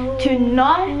like to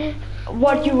not,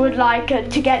 what you would like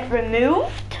to get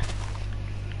removed.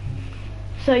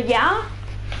 So yeah,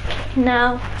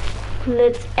 now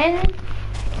let's end.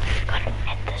 Gotta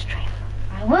end the stream.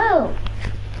 I will.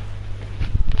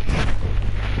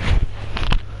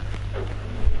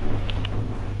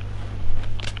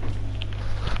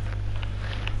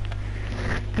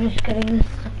 I'm just getting this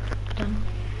stuff done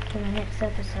for the next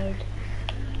episode.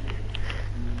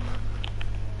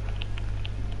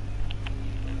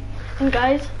 And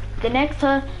guys, the next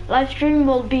live stream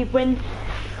will be when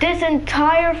this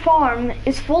entire farm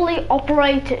is fully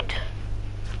operated.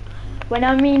 What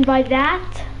I mean by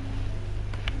that,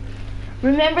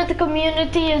 remember the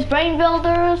community is Brain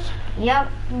Builders.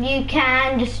 Yep, you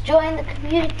can just join the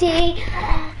community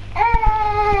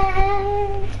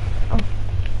and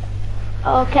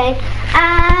okay,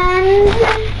 and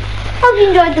hope you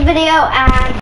enjoyed the video and